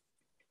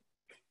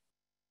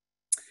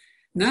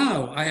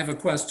 Now I have a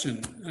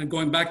question,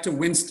 going back to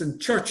Winston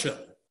Churchill.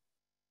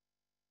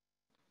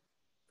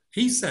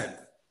 He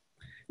said,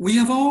 "We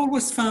have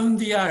always found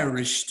the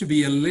Irish to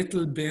be a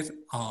little bit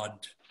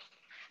odd.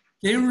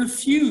 They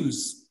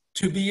refuse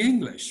to be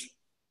English.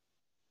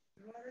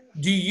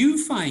 Do you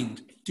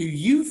find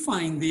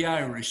the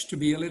Irish to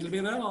be a little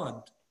bit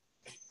odd?"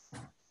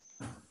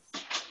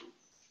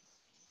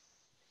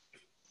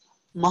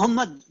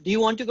 Mohammed, do you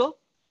want to go?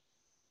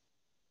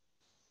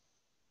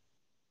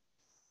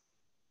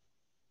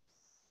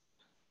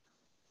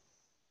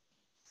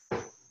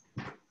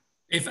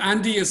 If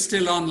Andy is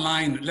still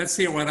online, let's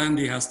hear what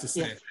Andy has to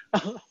say.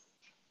 Yeah.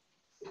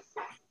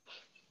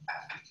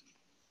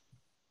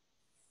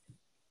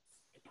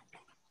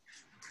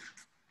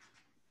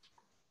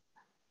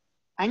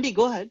 Andy,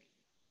 go ahead.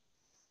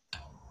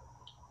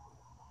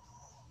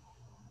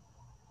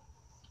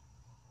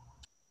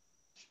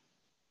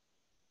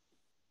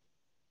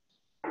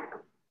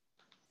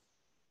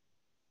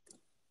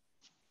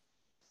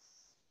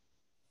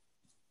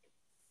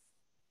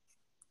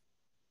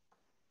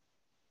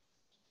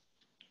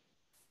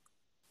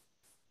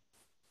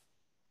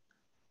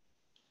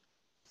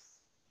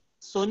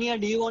 Sonia,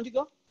 do you want to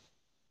go?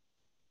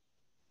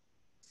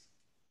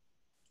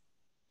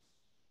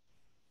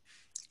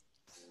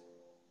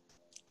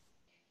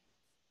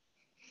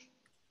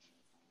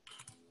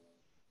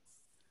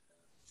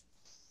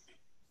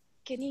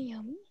 Can you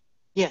hear me?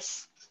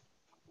 Yes.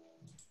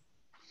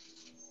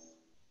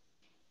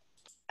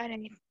 All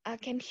right.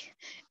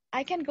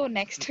 I can go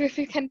next. If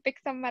you can pick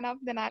someone up,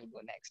 then I'll go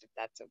next, if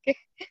that's okay.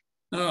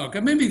 Oh, okay.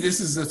 Maybe this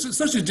is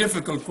such a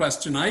difficult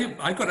question.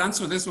 I could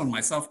answer this one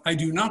myself. I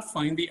do not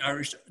find the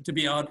Irish to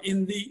be odd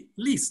in the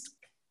least.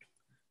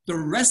 The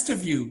rest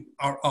of you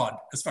are odd,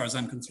 as far as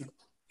I'm concerned.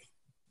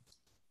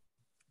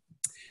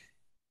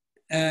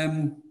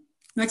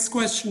 Next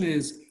question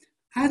is,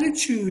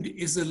 attitude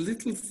is a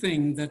little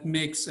thing that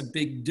makes a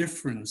big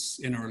difference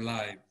in our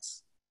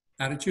lives.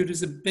 Attitude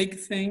is a big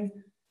thing,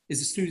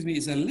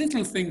 is a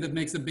little thing that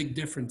makes a big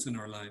difference in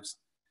our lives.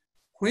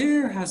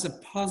 Where has a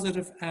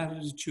positive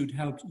attitude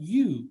helped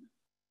you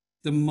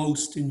the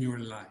most in your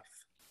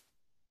life?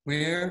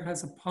 Where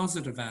has a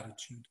positive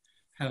attitude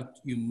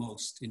helped you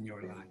most in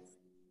your life?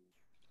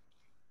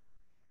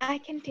 I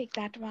can take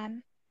that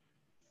one.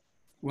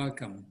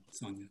 Welcome,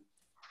 Sonia.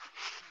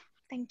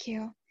 Thank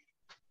you.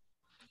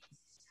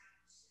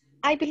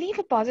 I believe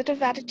a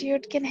positive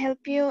attitude can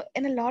help you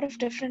in a lot of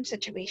different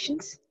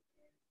situations.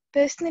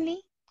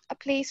 Personally, a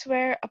place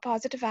where a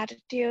positive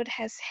attitude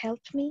has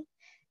helped me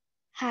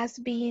has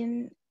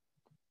been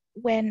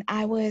when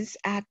I was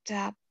at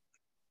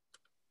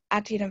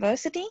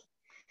university,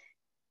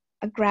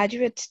 a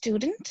graduate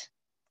student.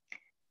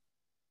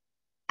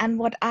 And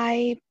what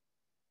I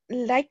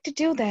liked to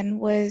do then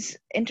was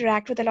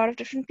interact with a lot of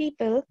different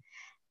people.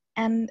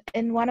 And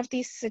in one of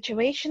these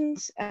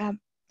situations,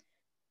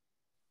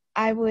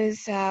 I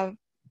was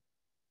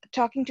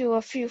talking to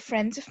a few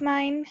friends of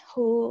mine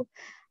who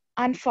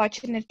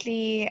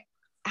unfortunately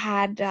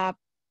had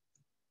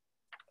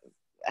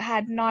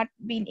not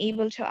been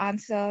able to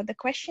answer the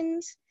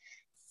questions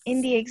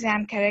in the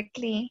exam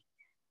correctly.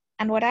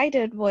 And what I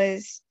did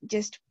was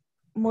just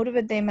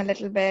motivate them a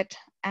little bit.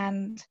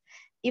 And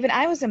even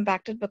I was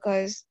impacted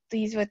because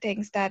these were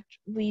things that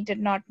we did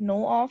not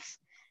know of.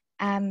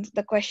 And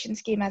the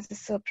questions came as a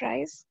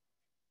surprise.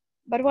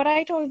 But what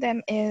I told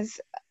them is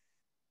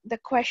the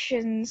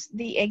questions,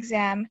 the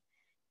exam,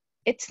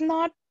 it's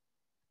not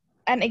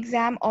an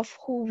exam of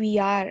who we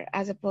are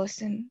as a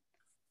person.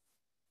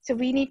 So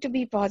we need to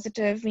be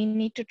positive. We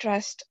need to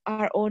trust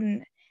our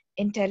own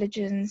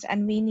intelligence,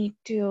 and we need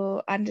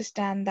to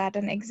understand that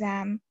an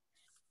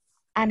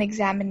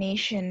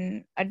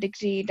examination, a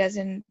degree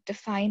doesn't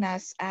define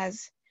us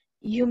as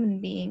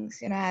human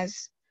beings,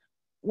 as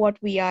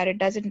what we are. It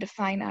doesn't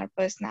define our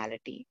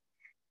personality.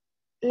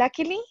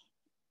 Luckily,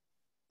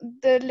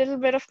 the little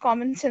bit of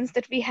common sense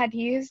that we had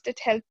used,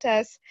 it helped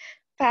us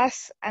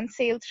pass and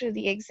sail through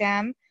the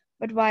exam.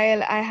 But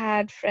while I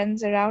had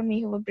friends around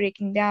me who were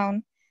breaking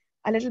down,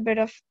 a little bit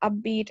of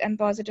upbeat and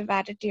positive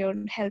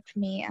attitude helped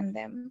me and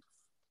them.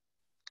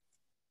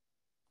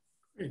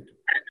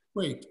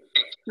 Great.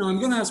 Now I'm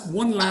going to ask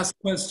one last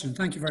question.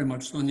 Thank you very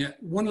much, Sonia.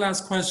 One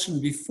last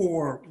question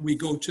before we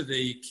go to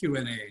the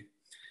Q&A.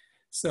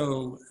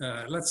 So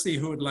let's see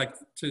who would like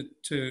to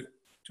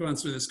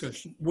answer this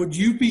question. Would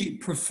you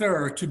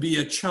prefer to be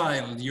a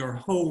child your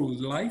whole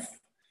life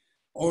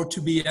or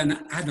to be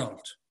an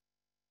adult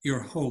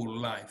your whole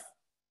life?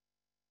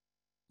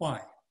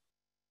 Why?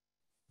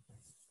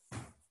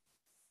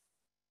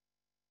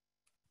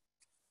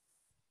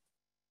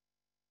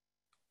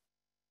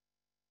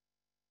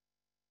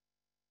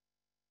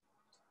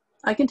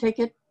 I can take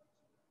it.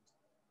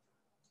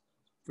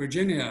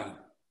 Virginia.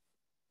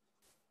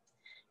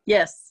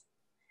 Yes.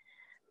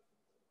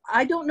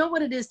 I don't know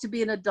what it is to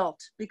be an adult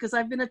because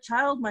I've been a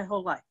child my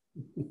whole life.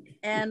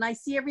 And I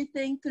see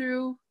everything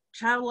through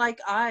childlike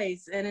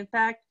eyes. And in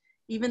fact,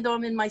 even though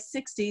I'm in my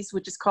 60s,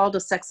 which is called a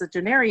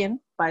sexagenarian,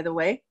 by the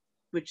way,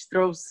 which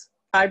throws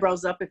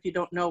eyebrows up if you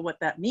don't know what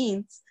that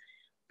means.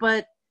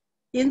 But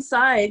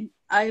inside,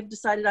 I have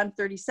decided I'm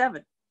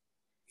 37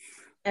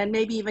 and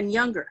maybe even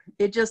younger.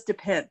 It just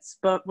depends.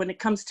 But when it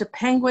comes to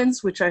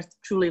penguins, which I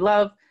truly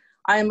love,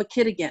 I am a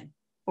kid again.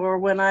 Or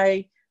when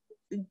I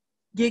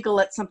giggle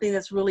at something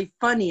that's really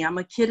funny, I'm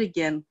a kid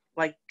again,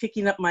 like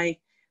picking up my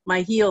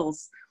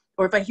heels.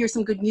 Or if I hear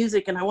some good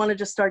music and I want to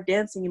just start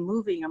dancing and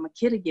moving, I'm a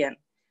kid again.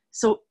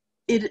 So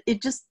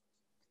it just,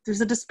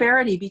 there's a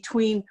disparity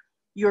between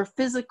your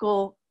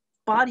physical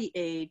body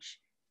age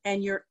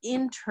and your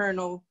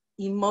internal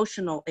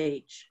emotional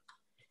age.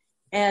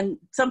 And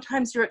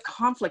sometimes you're at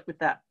conflict with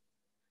that,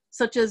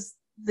 such as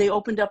they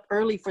opened up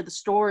early for the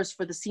stores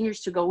for the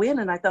seniors to go in.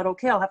 And I thought,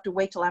 okay, I'll have to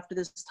wait till after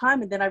this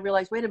time. And then I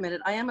realized, wait a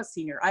minute, I am a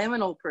senior. I am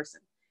an old person,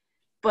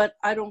 but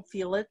I don't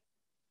feel it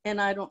and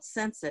I don't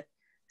sense it.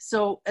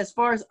 So as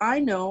far as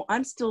I know,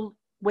 I'm still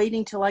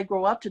waiting till I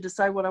grow up to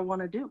decide what I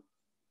want to do.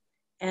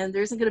 And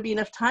there isn't going to be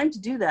enough time to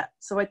do that.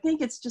 So I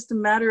think it's just a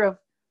matter of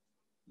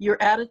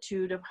your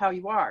attitude of how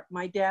you are.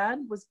 My dad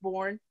was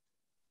born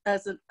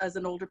as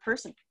an older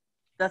person.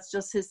 That's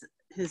just his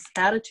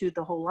attitude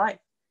the whole life.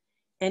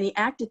 And he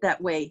acted that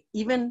way.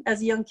 Even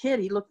as a young kid,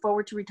 he looked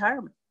forward to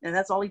retirement. And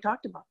that's all he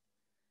talked about.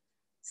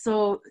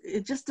 So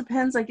it just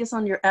depends, I guess,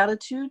 on your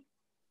attitude.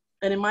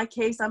 And in my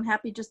case, I'm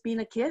happy just being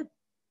a kid.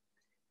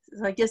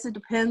 So I guess it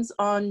depends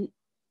on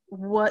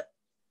what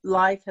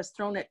life has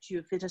thrown at you.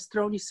 If it has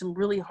thrown you some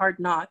really hard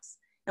knocks,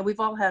 and we've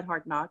all had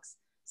hard knocks,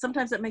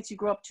 sometimes that makes you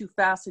grow up too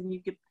fast, and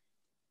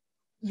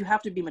you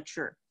have to be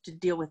mature to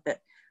deal with it.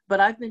 But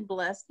I've been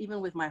blessed,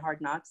 even with my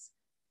hard knocks,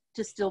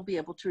 to still be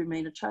able to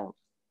remain a child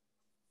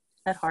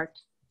at heart.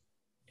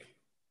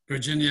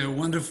 Virginia,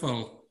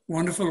 wonderful,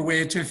 wonderful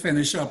way to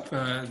finish up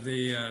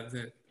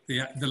the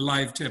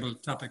live table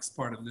topics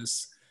part of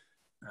this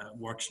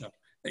workshop.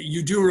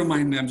 You do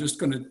remind me, I'm just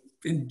going to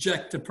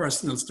inject a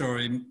personal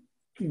story.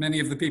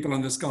 Many of the people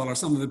on this call, or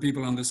some of the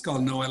people on this call,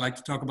 know I like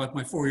to talk about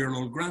my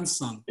 4-year-old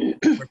grandson. We're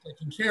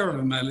taking care of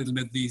him a little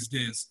bit these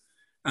days.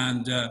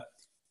 And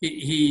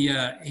he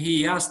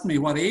asked me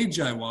what age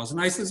I was. And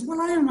I says,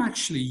 well, I am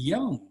actually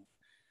young.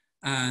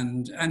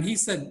 And he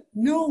said,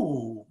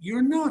 no,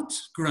 you're not,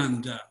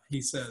 Granda,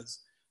 he says.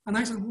 And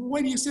I said, well,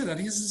 why do you say that?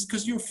 He says,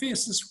 because your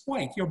face is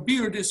white, your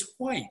beard is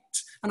white.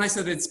 And I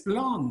said, it's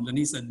blonde. And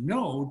he said,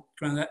 no,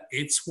 Granda,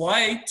 it's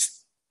white.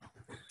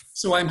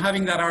 So I'm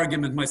having that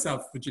argument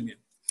myself, Virginia.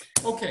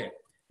 Okay,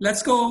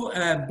 let's go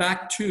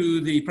back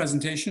to the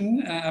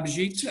presentation,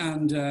 Abhijit,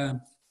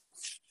 and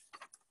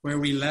where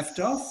we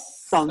left off.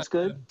 Sounds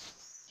good.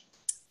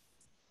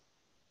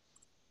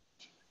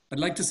 I'd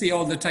like to see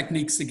all the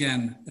techniques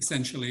again,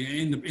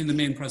 essentially, in the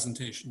main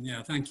presentation.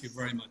 Yeah, thank you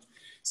very much.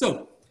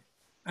 So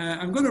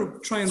I'm going to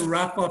try and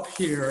wrap up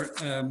here,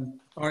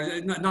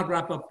 or not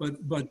wrap up,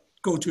 but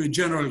go to a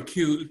general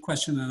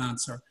question and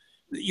answer.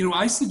 You know,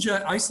 I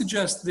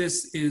suggest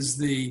this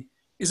is a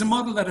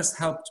model that has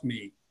helped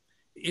me.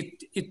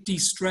 It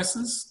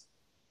de-stresses.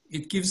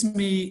 It gives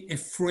me a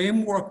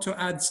framework to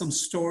add some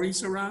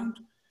stories around.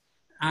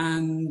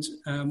 And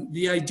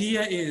the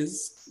idea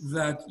is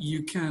that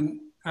you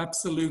can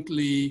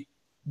absolutely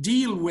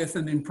deal with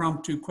an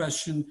impromptu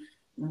question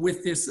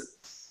with this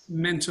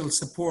mental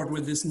support,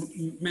 with this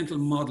mental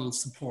model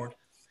support.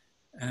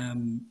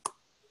 To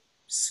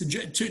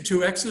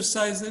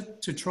exercise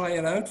it, to try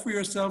it out for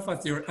yourself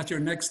at your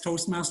next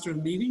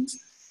Toastmasters meetings.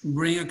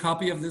 Bring a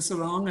copy of this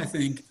along. I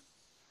think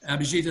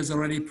Abhijit has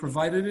already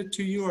provided it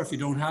to you, or if you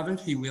don't have it,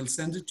 he will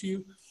send it to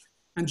you.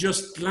 And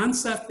just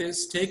glance at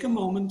this, take a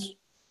moment,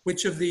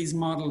 which of these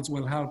models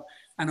will help,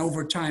 and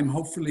over time,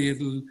 hopefully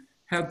it'll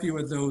help you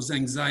with those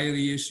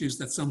anxiety issues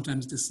that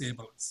sometimes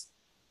disable us,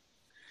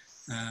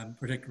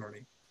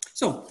 particularly.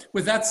 So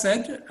with that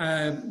said,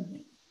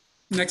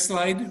 next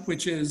slide,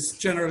 which is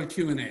general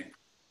Q&A.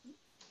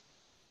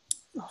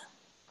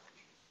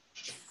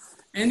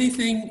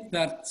 Anything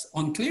that's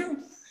unclear,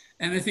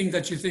 anything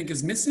that you think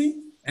is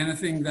missing,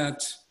 anything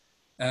that,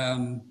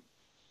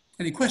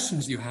 any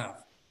questions you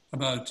have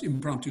about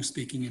impromptu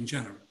speaking in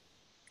general?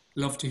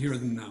 Love to hear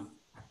them now.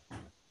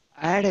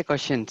 I had a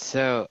question.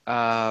 So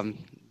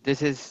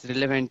this is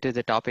relevant to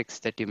the topics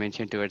that you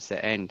mentioned towards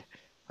the end.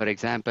 For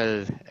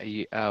example,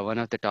 one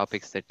of the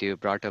topics that you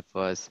brought up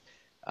was,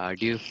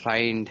 do you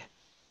find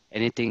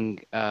anything,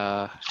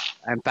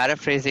 I'm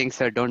paraphrasing,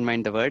 so don't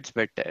mind the words,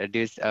 but do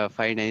you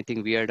find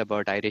anything weird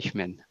about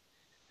Irishmen,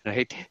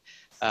 right?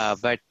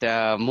 But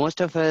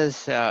most of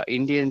us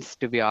Indians,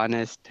 to be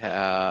honest,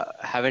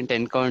 haven't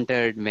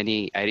encountered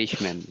many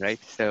Irishmen, right?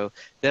 So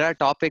there are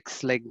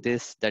topics like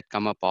this that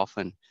come up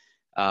often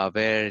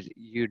where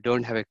you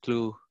don't have a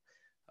clue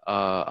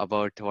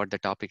about what the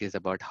topic is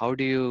about.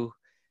 What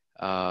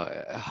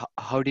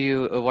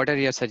are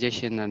your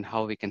suggestions on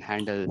how we can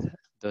handle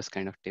those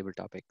kind of table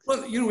topics?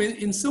 Well, you know,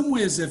 in some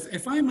ways,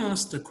 if I'm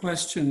asked a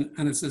question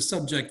and it's a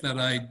subject that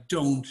I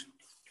don't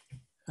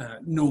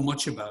know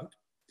much about,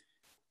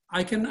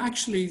 I can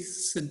actually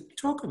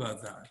talk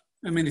about that.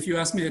 I mean, if you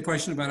ask me a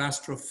question about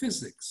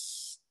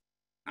astrophysics,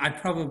 I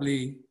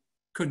probably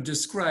could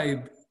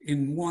describe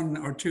in 1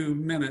 or 2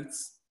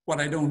 minutes what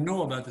I don't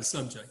know about the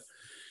subject.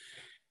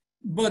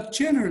 But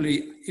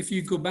generally, if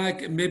you go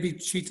back, maybe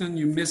Chetan,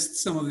 you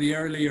missed some of the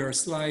earlier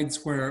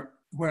slides where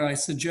I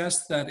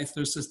suggest that if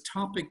there's a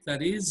topic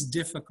that is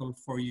difficult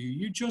for you,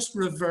 you just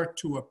revert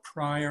to a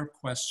prior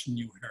question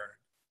you heard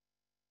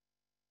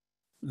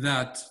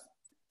that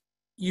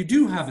you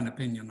do have an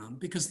opinion on,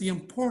 because the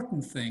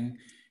important thing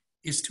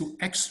is to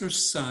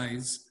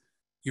exercise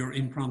your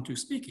impromptu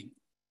speaking.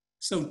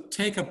 So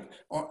take up,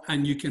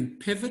 and you can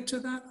pivot to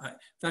that.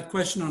 That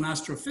question on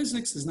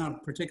astrophysics is not a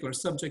particular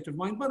subject of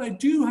mine, but I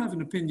do have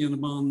an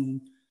opinion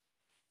on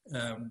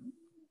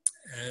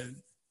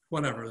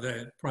whatever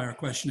the prior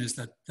question is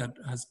that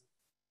has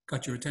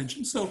got your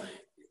attention. So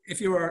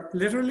if you are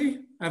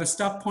literally at a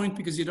stop point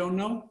because you don't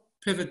know,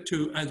 pivot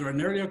to either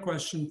an earlier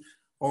question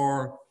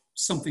or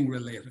something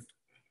related.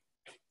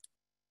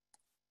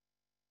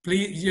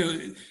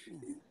 Please,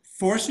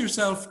 force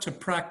yourself to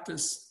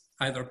practice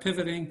either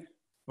pivoting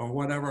or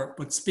whatever,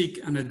 but speak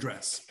and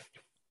address.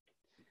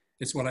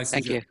 It's what I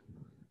suggest. Thank you.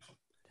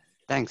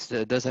 Thanks.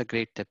 Those are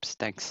great tips.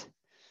 Thanks.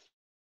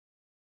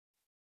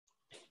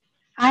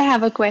 I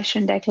have a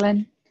question,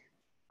 Declan.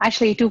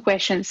 Actually, 2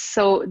 questions.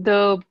 So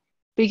the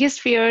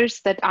biggest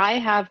fears that I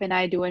have when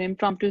I do an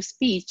impromptu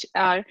speech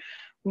are,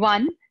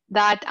 one,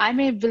 that I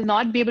will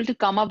not be able to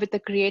come up with a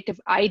creative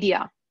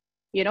idea,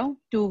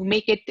 to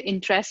make it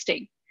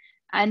interesting.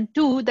 And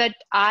two, that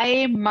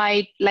I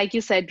might, like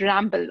you said,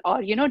 ramble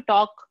or,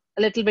 talk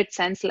a little bit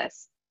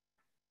senseless.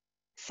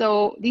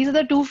 So these are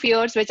the two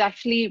fears which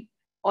actually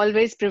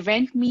always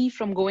prevent me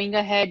from going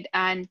ahead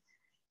and,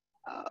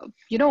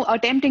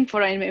 attempting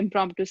for an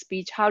impromptu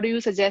speech. How do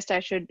you suggest I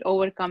should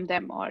overcome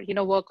them or,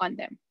 work on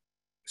them?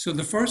 So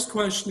the first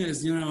question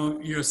is,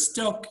 you're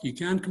stuck. You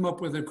can't come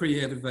up with a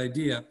creative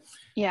idea.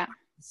 Yeah.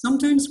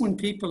 Sometimes when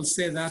people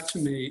say that to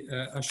me,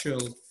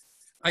 Ashil,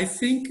 I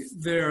think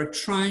they're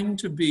trying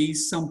to be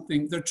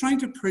something, they're trying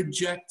to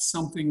project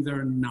something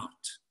they're not.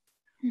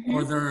 Mm-hmm.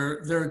 Or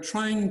they're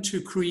trying to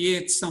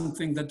create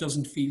something that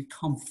doesn't feel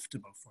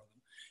comfortable for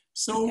them.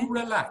 So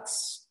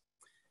relax.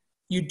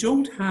 You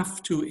don't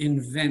have to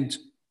invent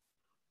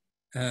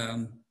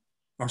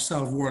or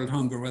solve world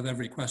hunger with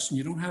every question.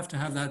 You don't have to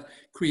have that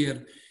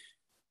creative.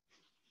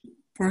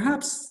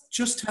 Perhaps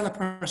just tell a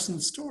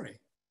personal story.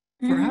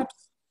 Mm-hmm.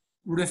 Perhaps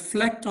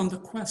reflect on the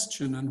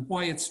question and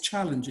why it's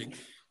challenging.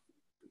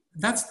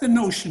 That's the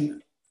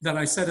notion that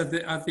I said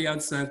at the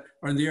outset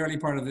or in the early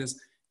part of this.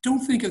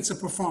 Don't think it's a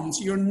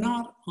performance. You're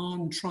not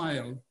on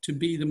trial to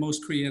be the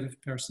most creative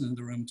person in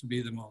the room, to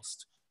be the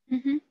most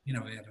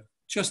innovative.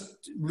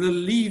 Just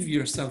relieve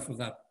yourself of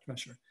that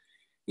pressure.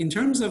 In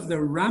terms of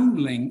the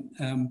rambling,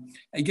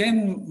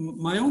 again,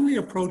 my only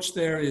approach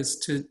there is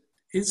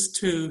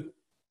to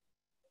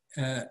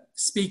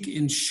speak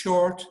in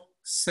short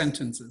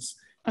sentences.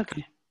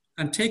 Okay.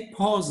 And take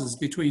pauses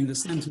between the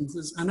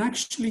sentences and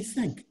actually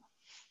think.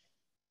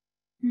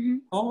 Mm-hmm.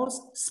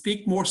 Pause,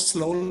 speak more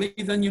slowly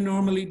than you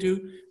normally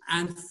do,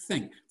 and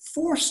think.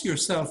 Force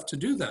yourself to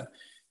do that.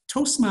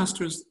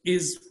 Toastmasters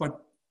is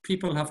what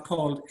people have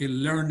called a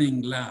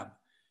learning lab.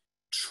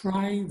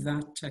 Try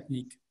that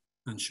technique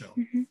and show.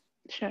 Mm-hmm.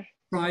 Sure.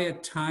 Try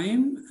it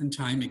time and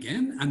time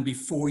again, and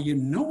before you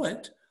know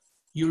it,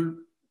 you'll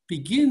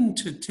begin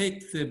to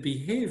take the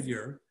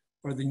behavior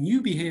or the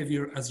new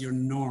behavior as your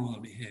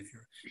normal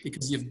behavior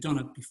because you've done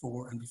it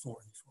before and before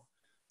and before.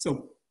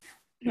 So,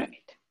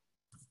 right.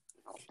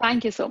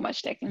 Thank you so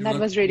much, Declan. That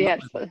was really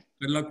helpful.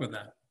 Good luck with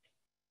that.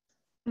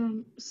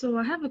 So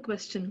I have a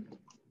question.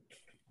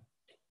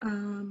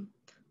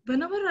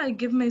 Whenever I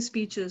give my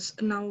speeches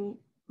now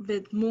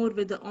with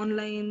the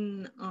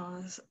online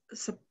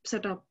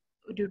setup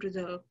due to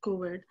the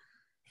COVID,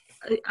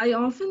 I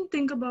often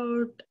think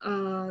about,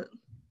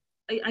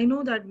 I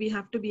know that we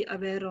have to be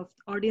aware of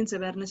audience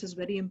awareness is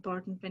very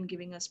important when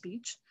giving a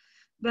speech.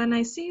 When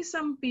I see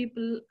some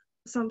people,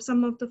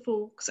 some of the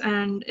folks,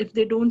 and if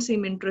they don't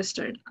seem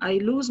interested, I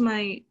lose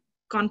my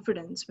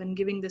confidence when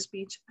giving the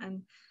speech,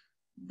 and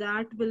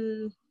that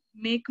will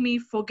make me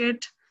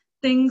forget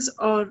things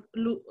or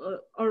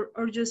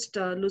just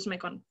lose my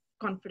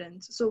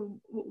confidence. So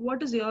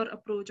what is your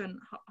approach, and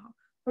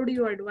how do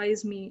you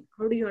advise me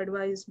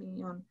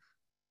on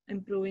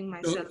improving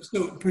myself?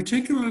 So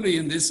particularly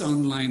in this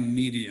online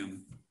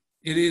medium,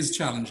 it is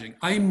challenging.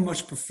 I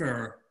much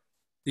prefer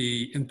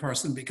the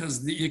in-person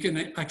because you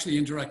can actually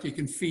interact, you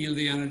can feel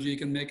the energy, you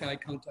can make eye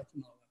contact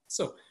and all that.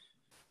 So,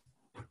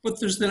 but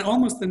there's then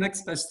almost the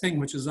next best thing,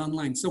 which is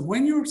online. So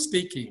when you're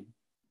speaking,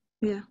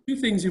 two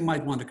things you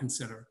might want to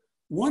consider.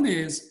 One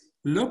is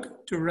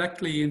look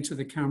directly into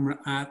the camera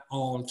at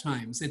all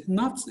times. It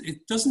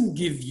doesn't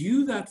give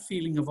you that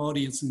feeling of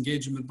audience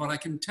engagement, but I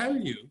can tell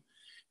you,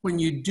 when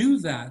you do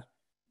that,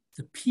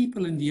 the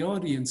people in the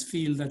audience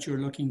feel that you're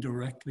looking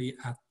directly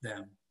at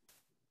them.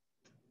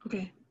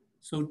 Okay.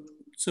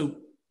 So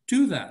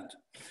do that.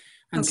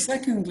 And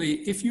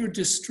secondly, if you're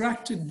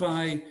distracted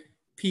by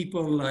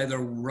people either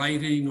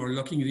writing or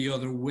looking the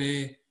other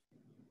way,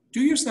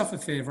 do yourself a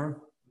favor,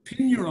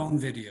 pin your own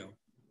video.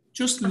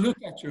 Just look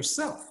at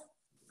yourself.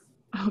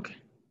 Okay.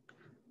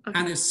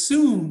 And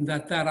assume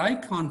that eye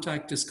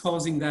contact is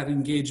causing that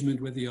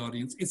engagement with the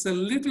audience. It's a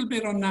little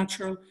bit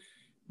unnatural,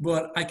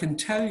 but I can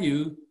tell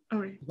you,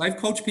 I've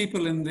coached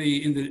people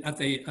at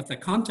the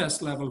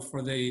contest level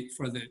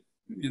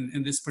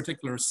in this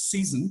particular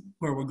season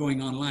where we're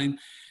going online,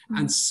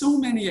 and so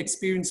many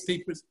experienced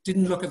speakers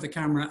didn't look at the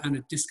camera and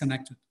it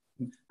disconnected.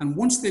 And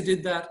once they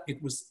did that,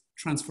 it was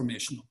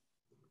transformational.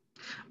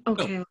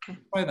 Okay, so,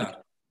 try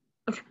that.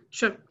 Okay,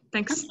 sure.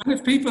 Thanks. And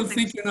if people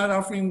think you're not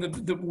offering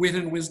the wit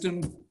and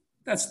wisdom,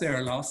 that's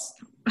their loss.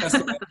 That's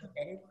the way I look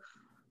at it.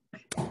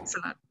 Thanks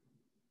a lot.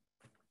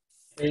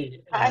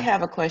 Hey, I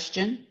have a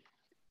question.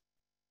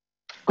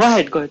 Go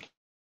ahead.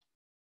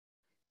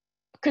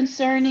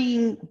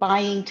 Concerning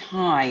buying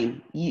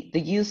time, the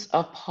use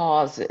of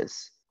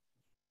pauses,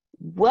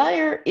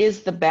 where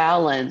is the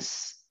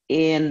balance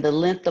in the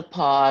length of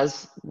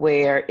pause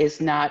where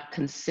it's not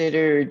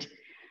considered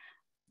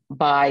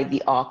by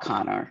the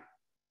all-conner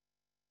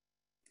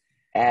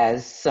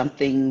as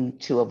something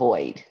to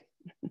avoid?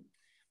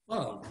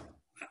 Well,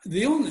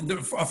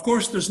 of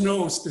course, there's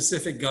no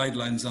specific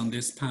guidelines on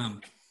this,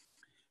 Pam.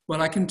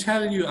 But I can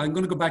tell you, I'm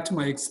going to go back to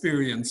my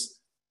experience.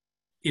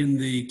 in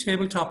the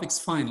table topics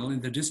final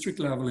in the district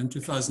level in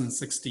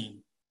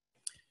 2016.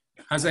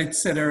 As I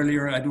said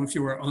earlier, I don't know if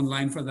you were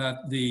online for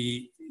that,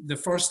 the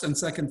first and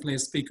second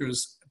place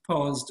speakers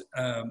paused,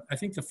 I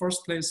think the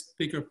first place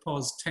speaker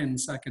paused 10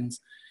 seconds.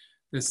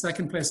 The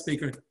second place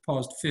speaker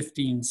paused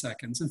 15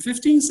 seconds. And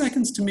 15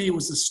 seconds to me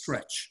was a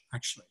stretch,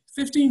 actually.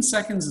 15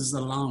 seconds is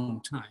a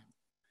long time.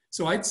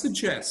 So I'd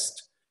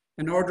suggest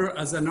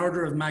as an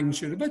order of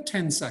magnitude, about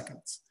 10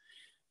 seconds.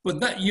 But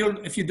that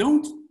if you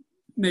don't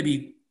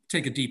maybe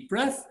take a deep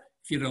breath,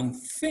 if you don't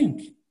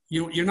think,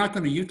 you're not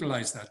going to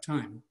utilize that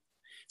time.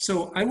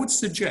 So I would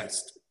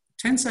suggest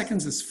 10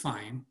 seconds is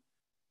fine,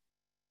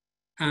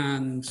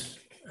 and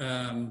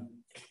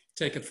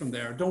take it from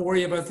there. Don't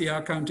worry about the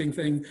accounting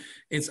thing.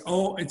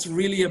 It's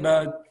really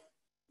about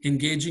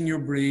engaging your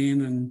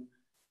brain and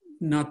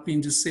not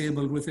being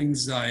disabled with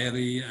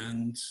anxiety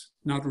and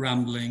not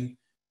rambling,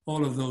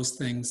 all of those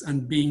things,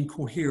 and being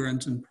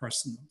coherent and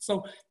personal.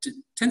 So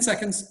 10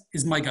 seconds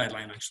is my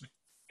guideline, actually.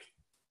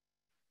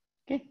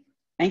 Okay,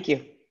 thank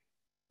you.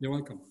 You're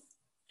welcome.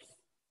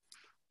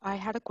 I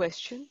had a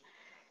question.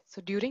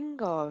 So during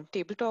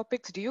table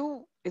topics,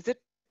 is it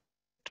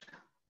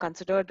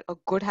considered a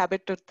good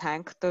habit to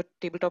thank the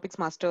table topics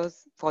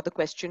masters for the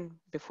question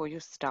before you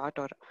start,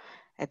 or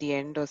at the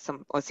end, or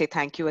say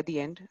thank you at the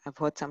end? I've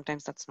heard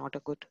sometimes that's not a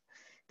good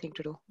thing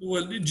to do.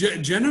 Well,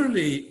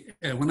 generally,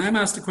 when I'm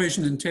asked a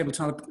question in table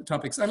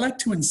topics, I like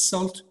to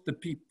insult the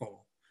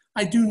people.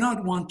 I do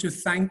not want to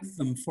thank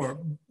them for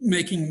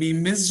making me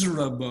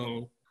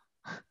miserable.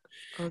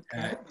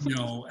 Okay.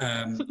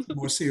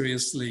 More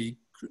seriously,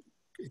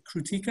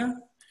 critica.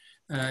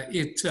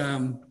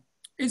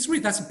 It's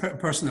really, that's a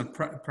personal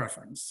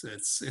preference.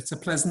 It's a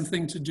pleasant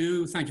thing to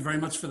do. Thank you very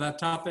much for that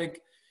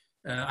topic.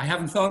 I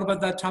haven't thought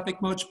about that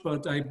topic much,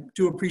 but I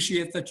do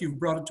appreciate that you've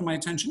brought it to my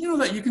attention.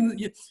 That you can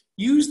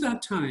use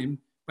that time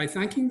by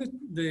thanking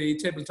the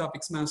table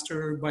topics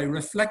master, by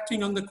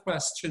reflecting on the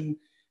question,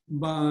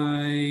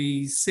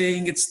 by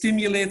saying it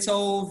stimulates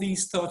all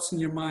these thoughts in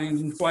your mind,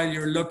 and while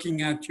you're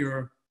looking at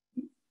your...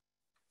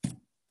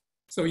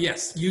 So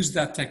yes, use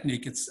that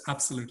technique. It's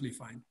absolutely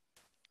fine.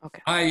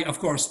 Okay. I, of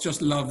course,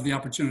 just love the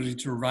opportunity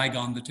to rag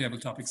on the table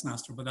topics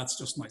master, but that's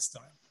just my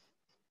style.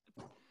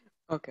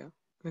 Okay.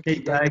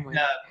 Okay,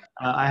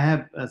 I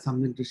have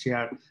something to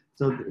share.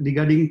 So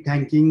regarding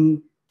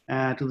thanking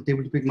to the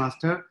table topic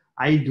master,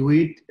 I do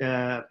it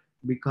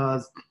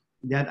because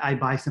that I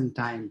buy some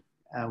time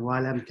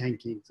while I'm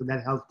thanking. So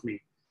that helps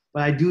me.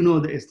 But I do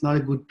know that it's not a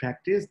good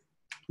practice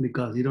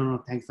because you don't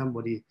know thank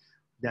somebody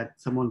that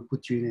someone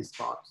put you in a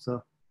spot.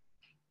 So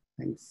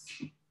thanks.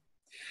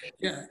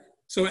 Yeah.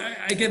 So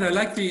again, I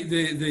like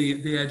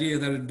the idea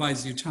that it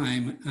buys you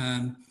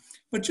time.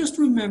 But just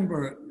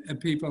remember,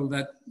 people,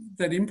 that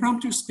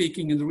impromptu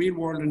speaking in the real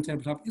world and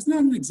tabletop is not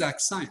an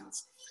exact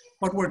science.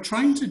 What we're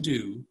trying to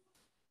do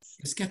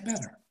is get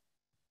better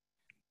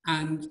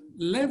and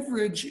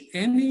leverage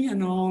any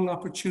and all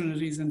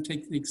opportunities and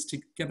techniques to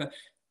get better.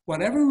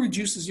 Whatever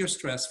reduces your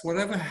stress,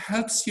 whatever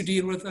helps you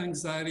deal with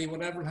anxiety,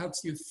 whatever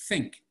helps you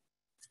think,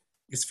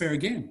 is fair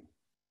game.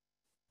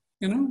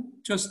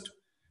 Just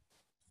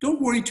don't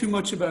worry too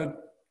much about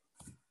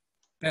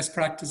best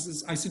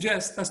practices. I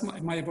suggest, that's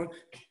my approach,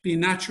 be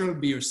natural,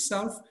 be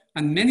yourself.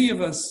 And many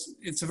of us,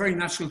 it's a very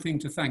natural thing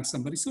to thank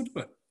somebody, so do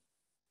it.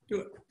 Do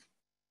it.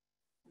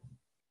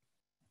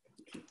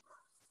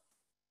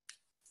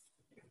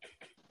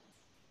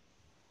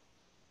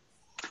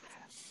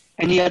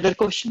 Any other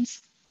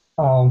questions?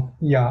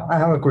 Yeah, I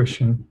have a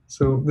question.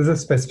 So this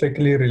is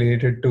specifically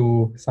related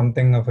to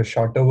something of a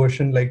shorter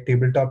version like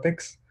table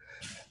topics.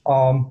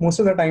 Most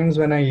of the times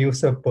when I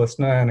use a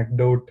personal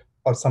anecdote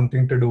or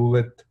something to do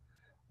with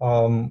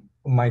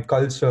my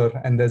culture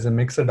and there's a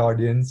mixed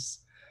audience,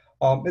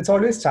 it's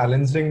always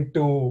challenging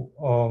to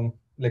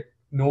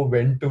know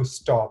when to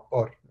stop,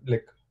 or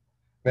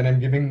when I'm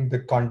giving the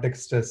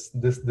context as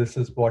this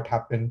is what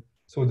happened,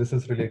 so this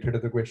is related to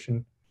the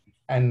question,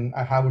 and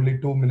I have only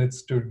 2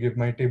 minutes to give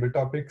my table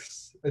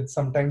topics. It's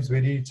sometimes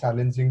very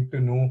challenging to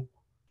know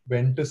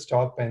when to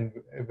stop and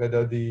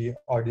whether the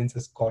audience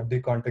has caught the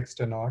context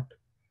or not.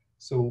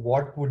 So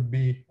what would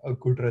be a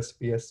good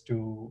recipe as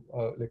to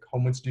how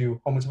much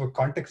of a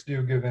context do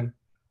you give, and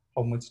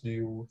how much do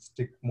you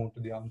stick more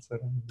to the answer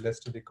and less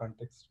to the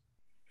context?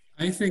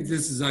 I think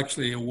this is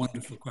actually a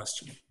wonderful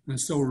question, and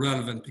it's so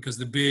relevant because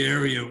the Bay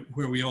Area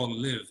where we all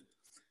live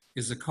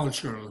is a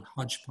cultural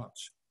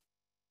hodgepodge.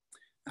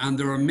 And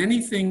there are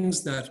many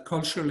things that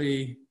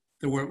culturally,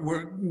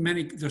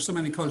 there's so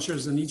many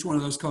cultures, and each one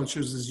of those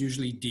cultures is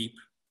usually deep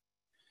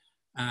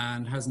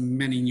and has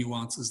many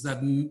nuances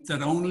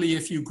that only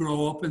if you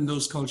grow up in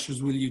those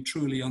cultures will you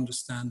truly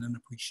understand and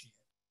appreciate.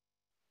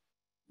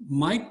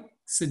 My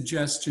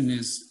suggestion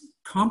is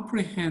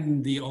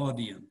comprehend the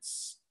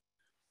audience.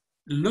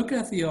 Look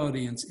at the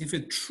audience. If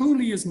it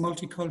truly is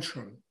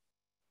multicultural,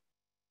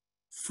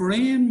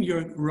 frame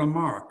your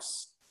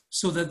remarks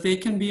so that they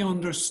can be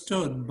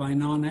understood by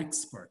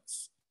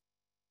non-experts.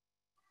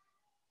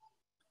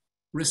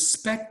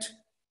 Respect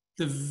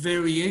the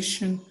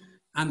variation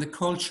and the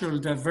cultural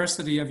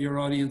diversity of your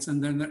audience,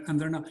 and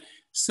they're not.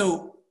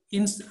 So,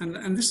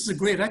 and this is a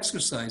great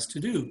exercise to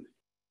do.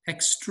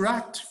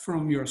 Extract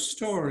from your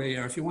story,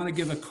 or if you want to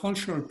give a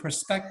cultural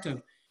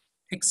perspective,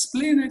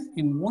 explain it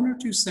in 1 or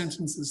 2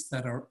 sentences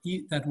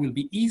that will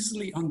be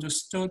easily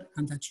understood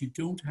and that you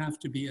don't have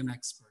to be an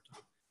expert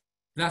on.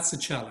 That's a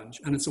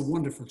challenge, and it's a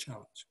wonderful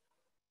challenge.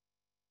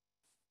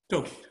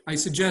 So I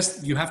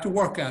suggest you have to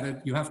work at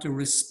it. You have to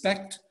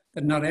respect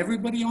that not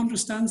everybody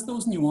understands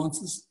those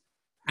nuances.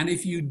 And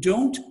if you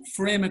don't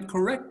frame it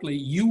correctly,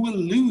 you will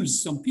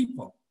lose some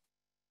people.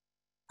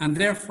 And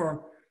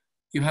therefore,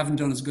 you haven't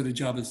done as good a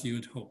job as you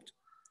had hoped.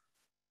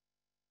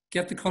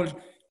 Get the culture,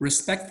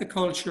 respect the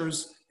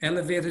cultures,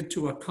 elevate it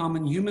to a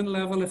common human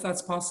level if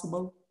that's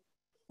possible.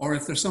 Or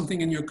if there's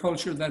something in your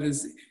culture that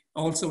is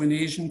also in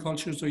Asian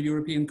cultures or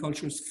European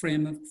cultures,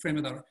 frame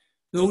it out.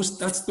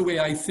 That's the way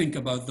I think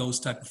about those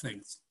type of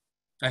things.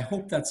 I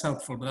hope that's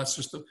helpful, but that's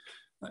just,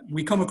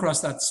 we come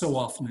across that so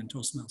often in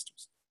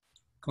Toastmasters.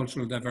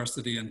 Cultural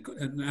diversity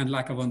and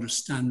lack of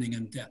understanding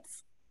and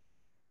depth.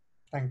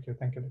 Thank you,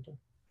 Declan.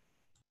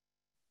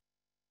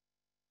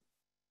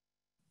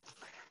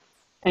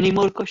 Any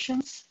more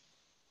questions?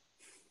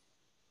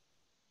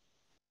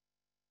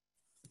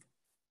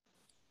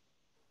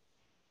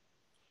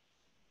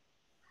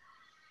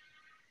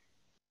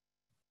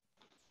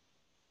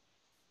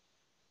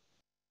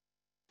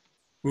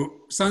 Well,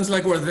 sounds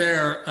like we're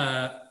there,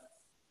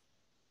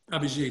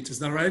 Abhijit, is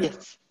that right?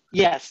 Yes.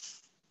 Yes.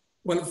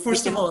 Well,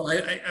 first of all,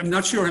 I'm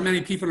not sure how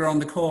many people are on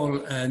the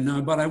call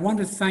now, but I want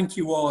to thank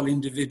you all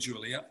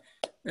individually.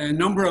 A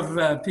number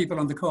of people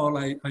on the call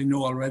I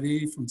know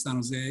already from San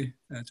Jose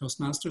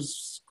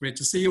Toastmasters. Great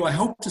to see you. I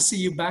hope to see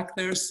you back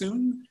there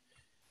soon.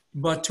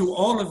 But to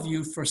all of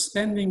you for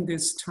spending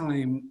this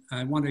time,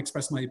 I want to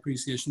express my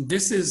appreciation.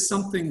 This is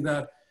something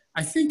that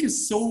I think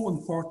is so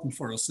important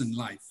for us in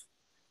life.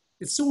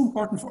 It's so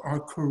important for our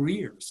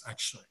careers,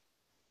 actually.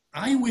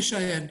 I wish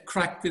I had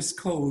cracked this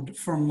code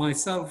for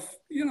myself,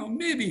 you know,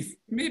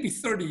 maybe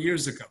 30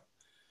 years ago.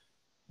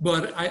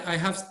 But I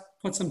have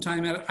put some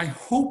time at it. I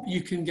hope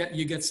you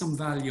get some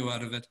value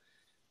out of it.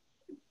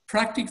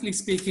 Practically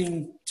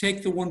speaking,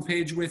 take the 1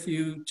 page with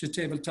you to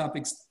table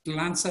topics,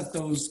 glance at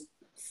those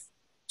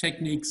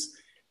techniques.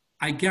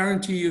 I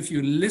guarantee you, if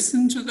you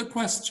listen to the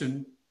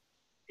question,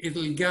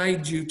 it'll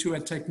guide you to a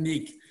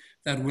technique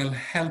that will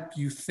help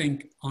you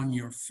think on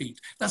your feet.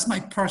 That's my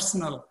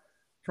personal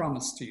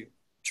promise to you.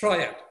 Try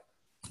it.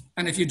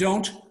 And if you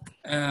don't,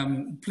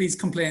 please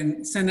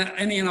complain, send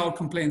any and all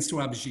complaints to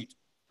Abhijit.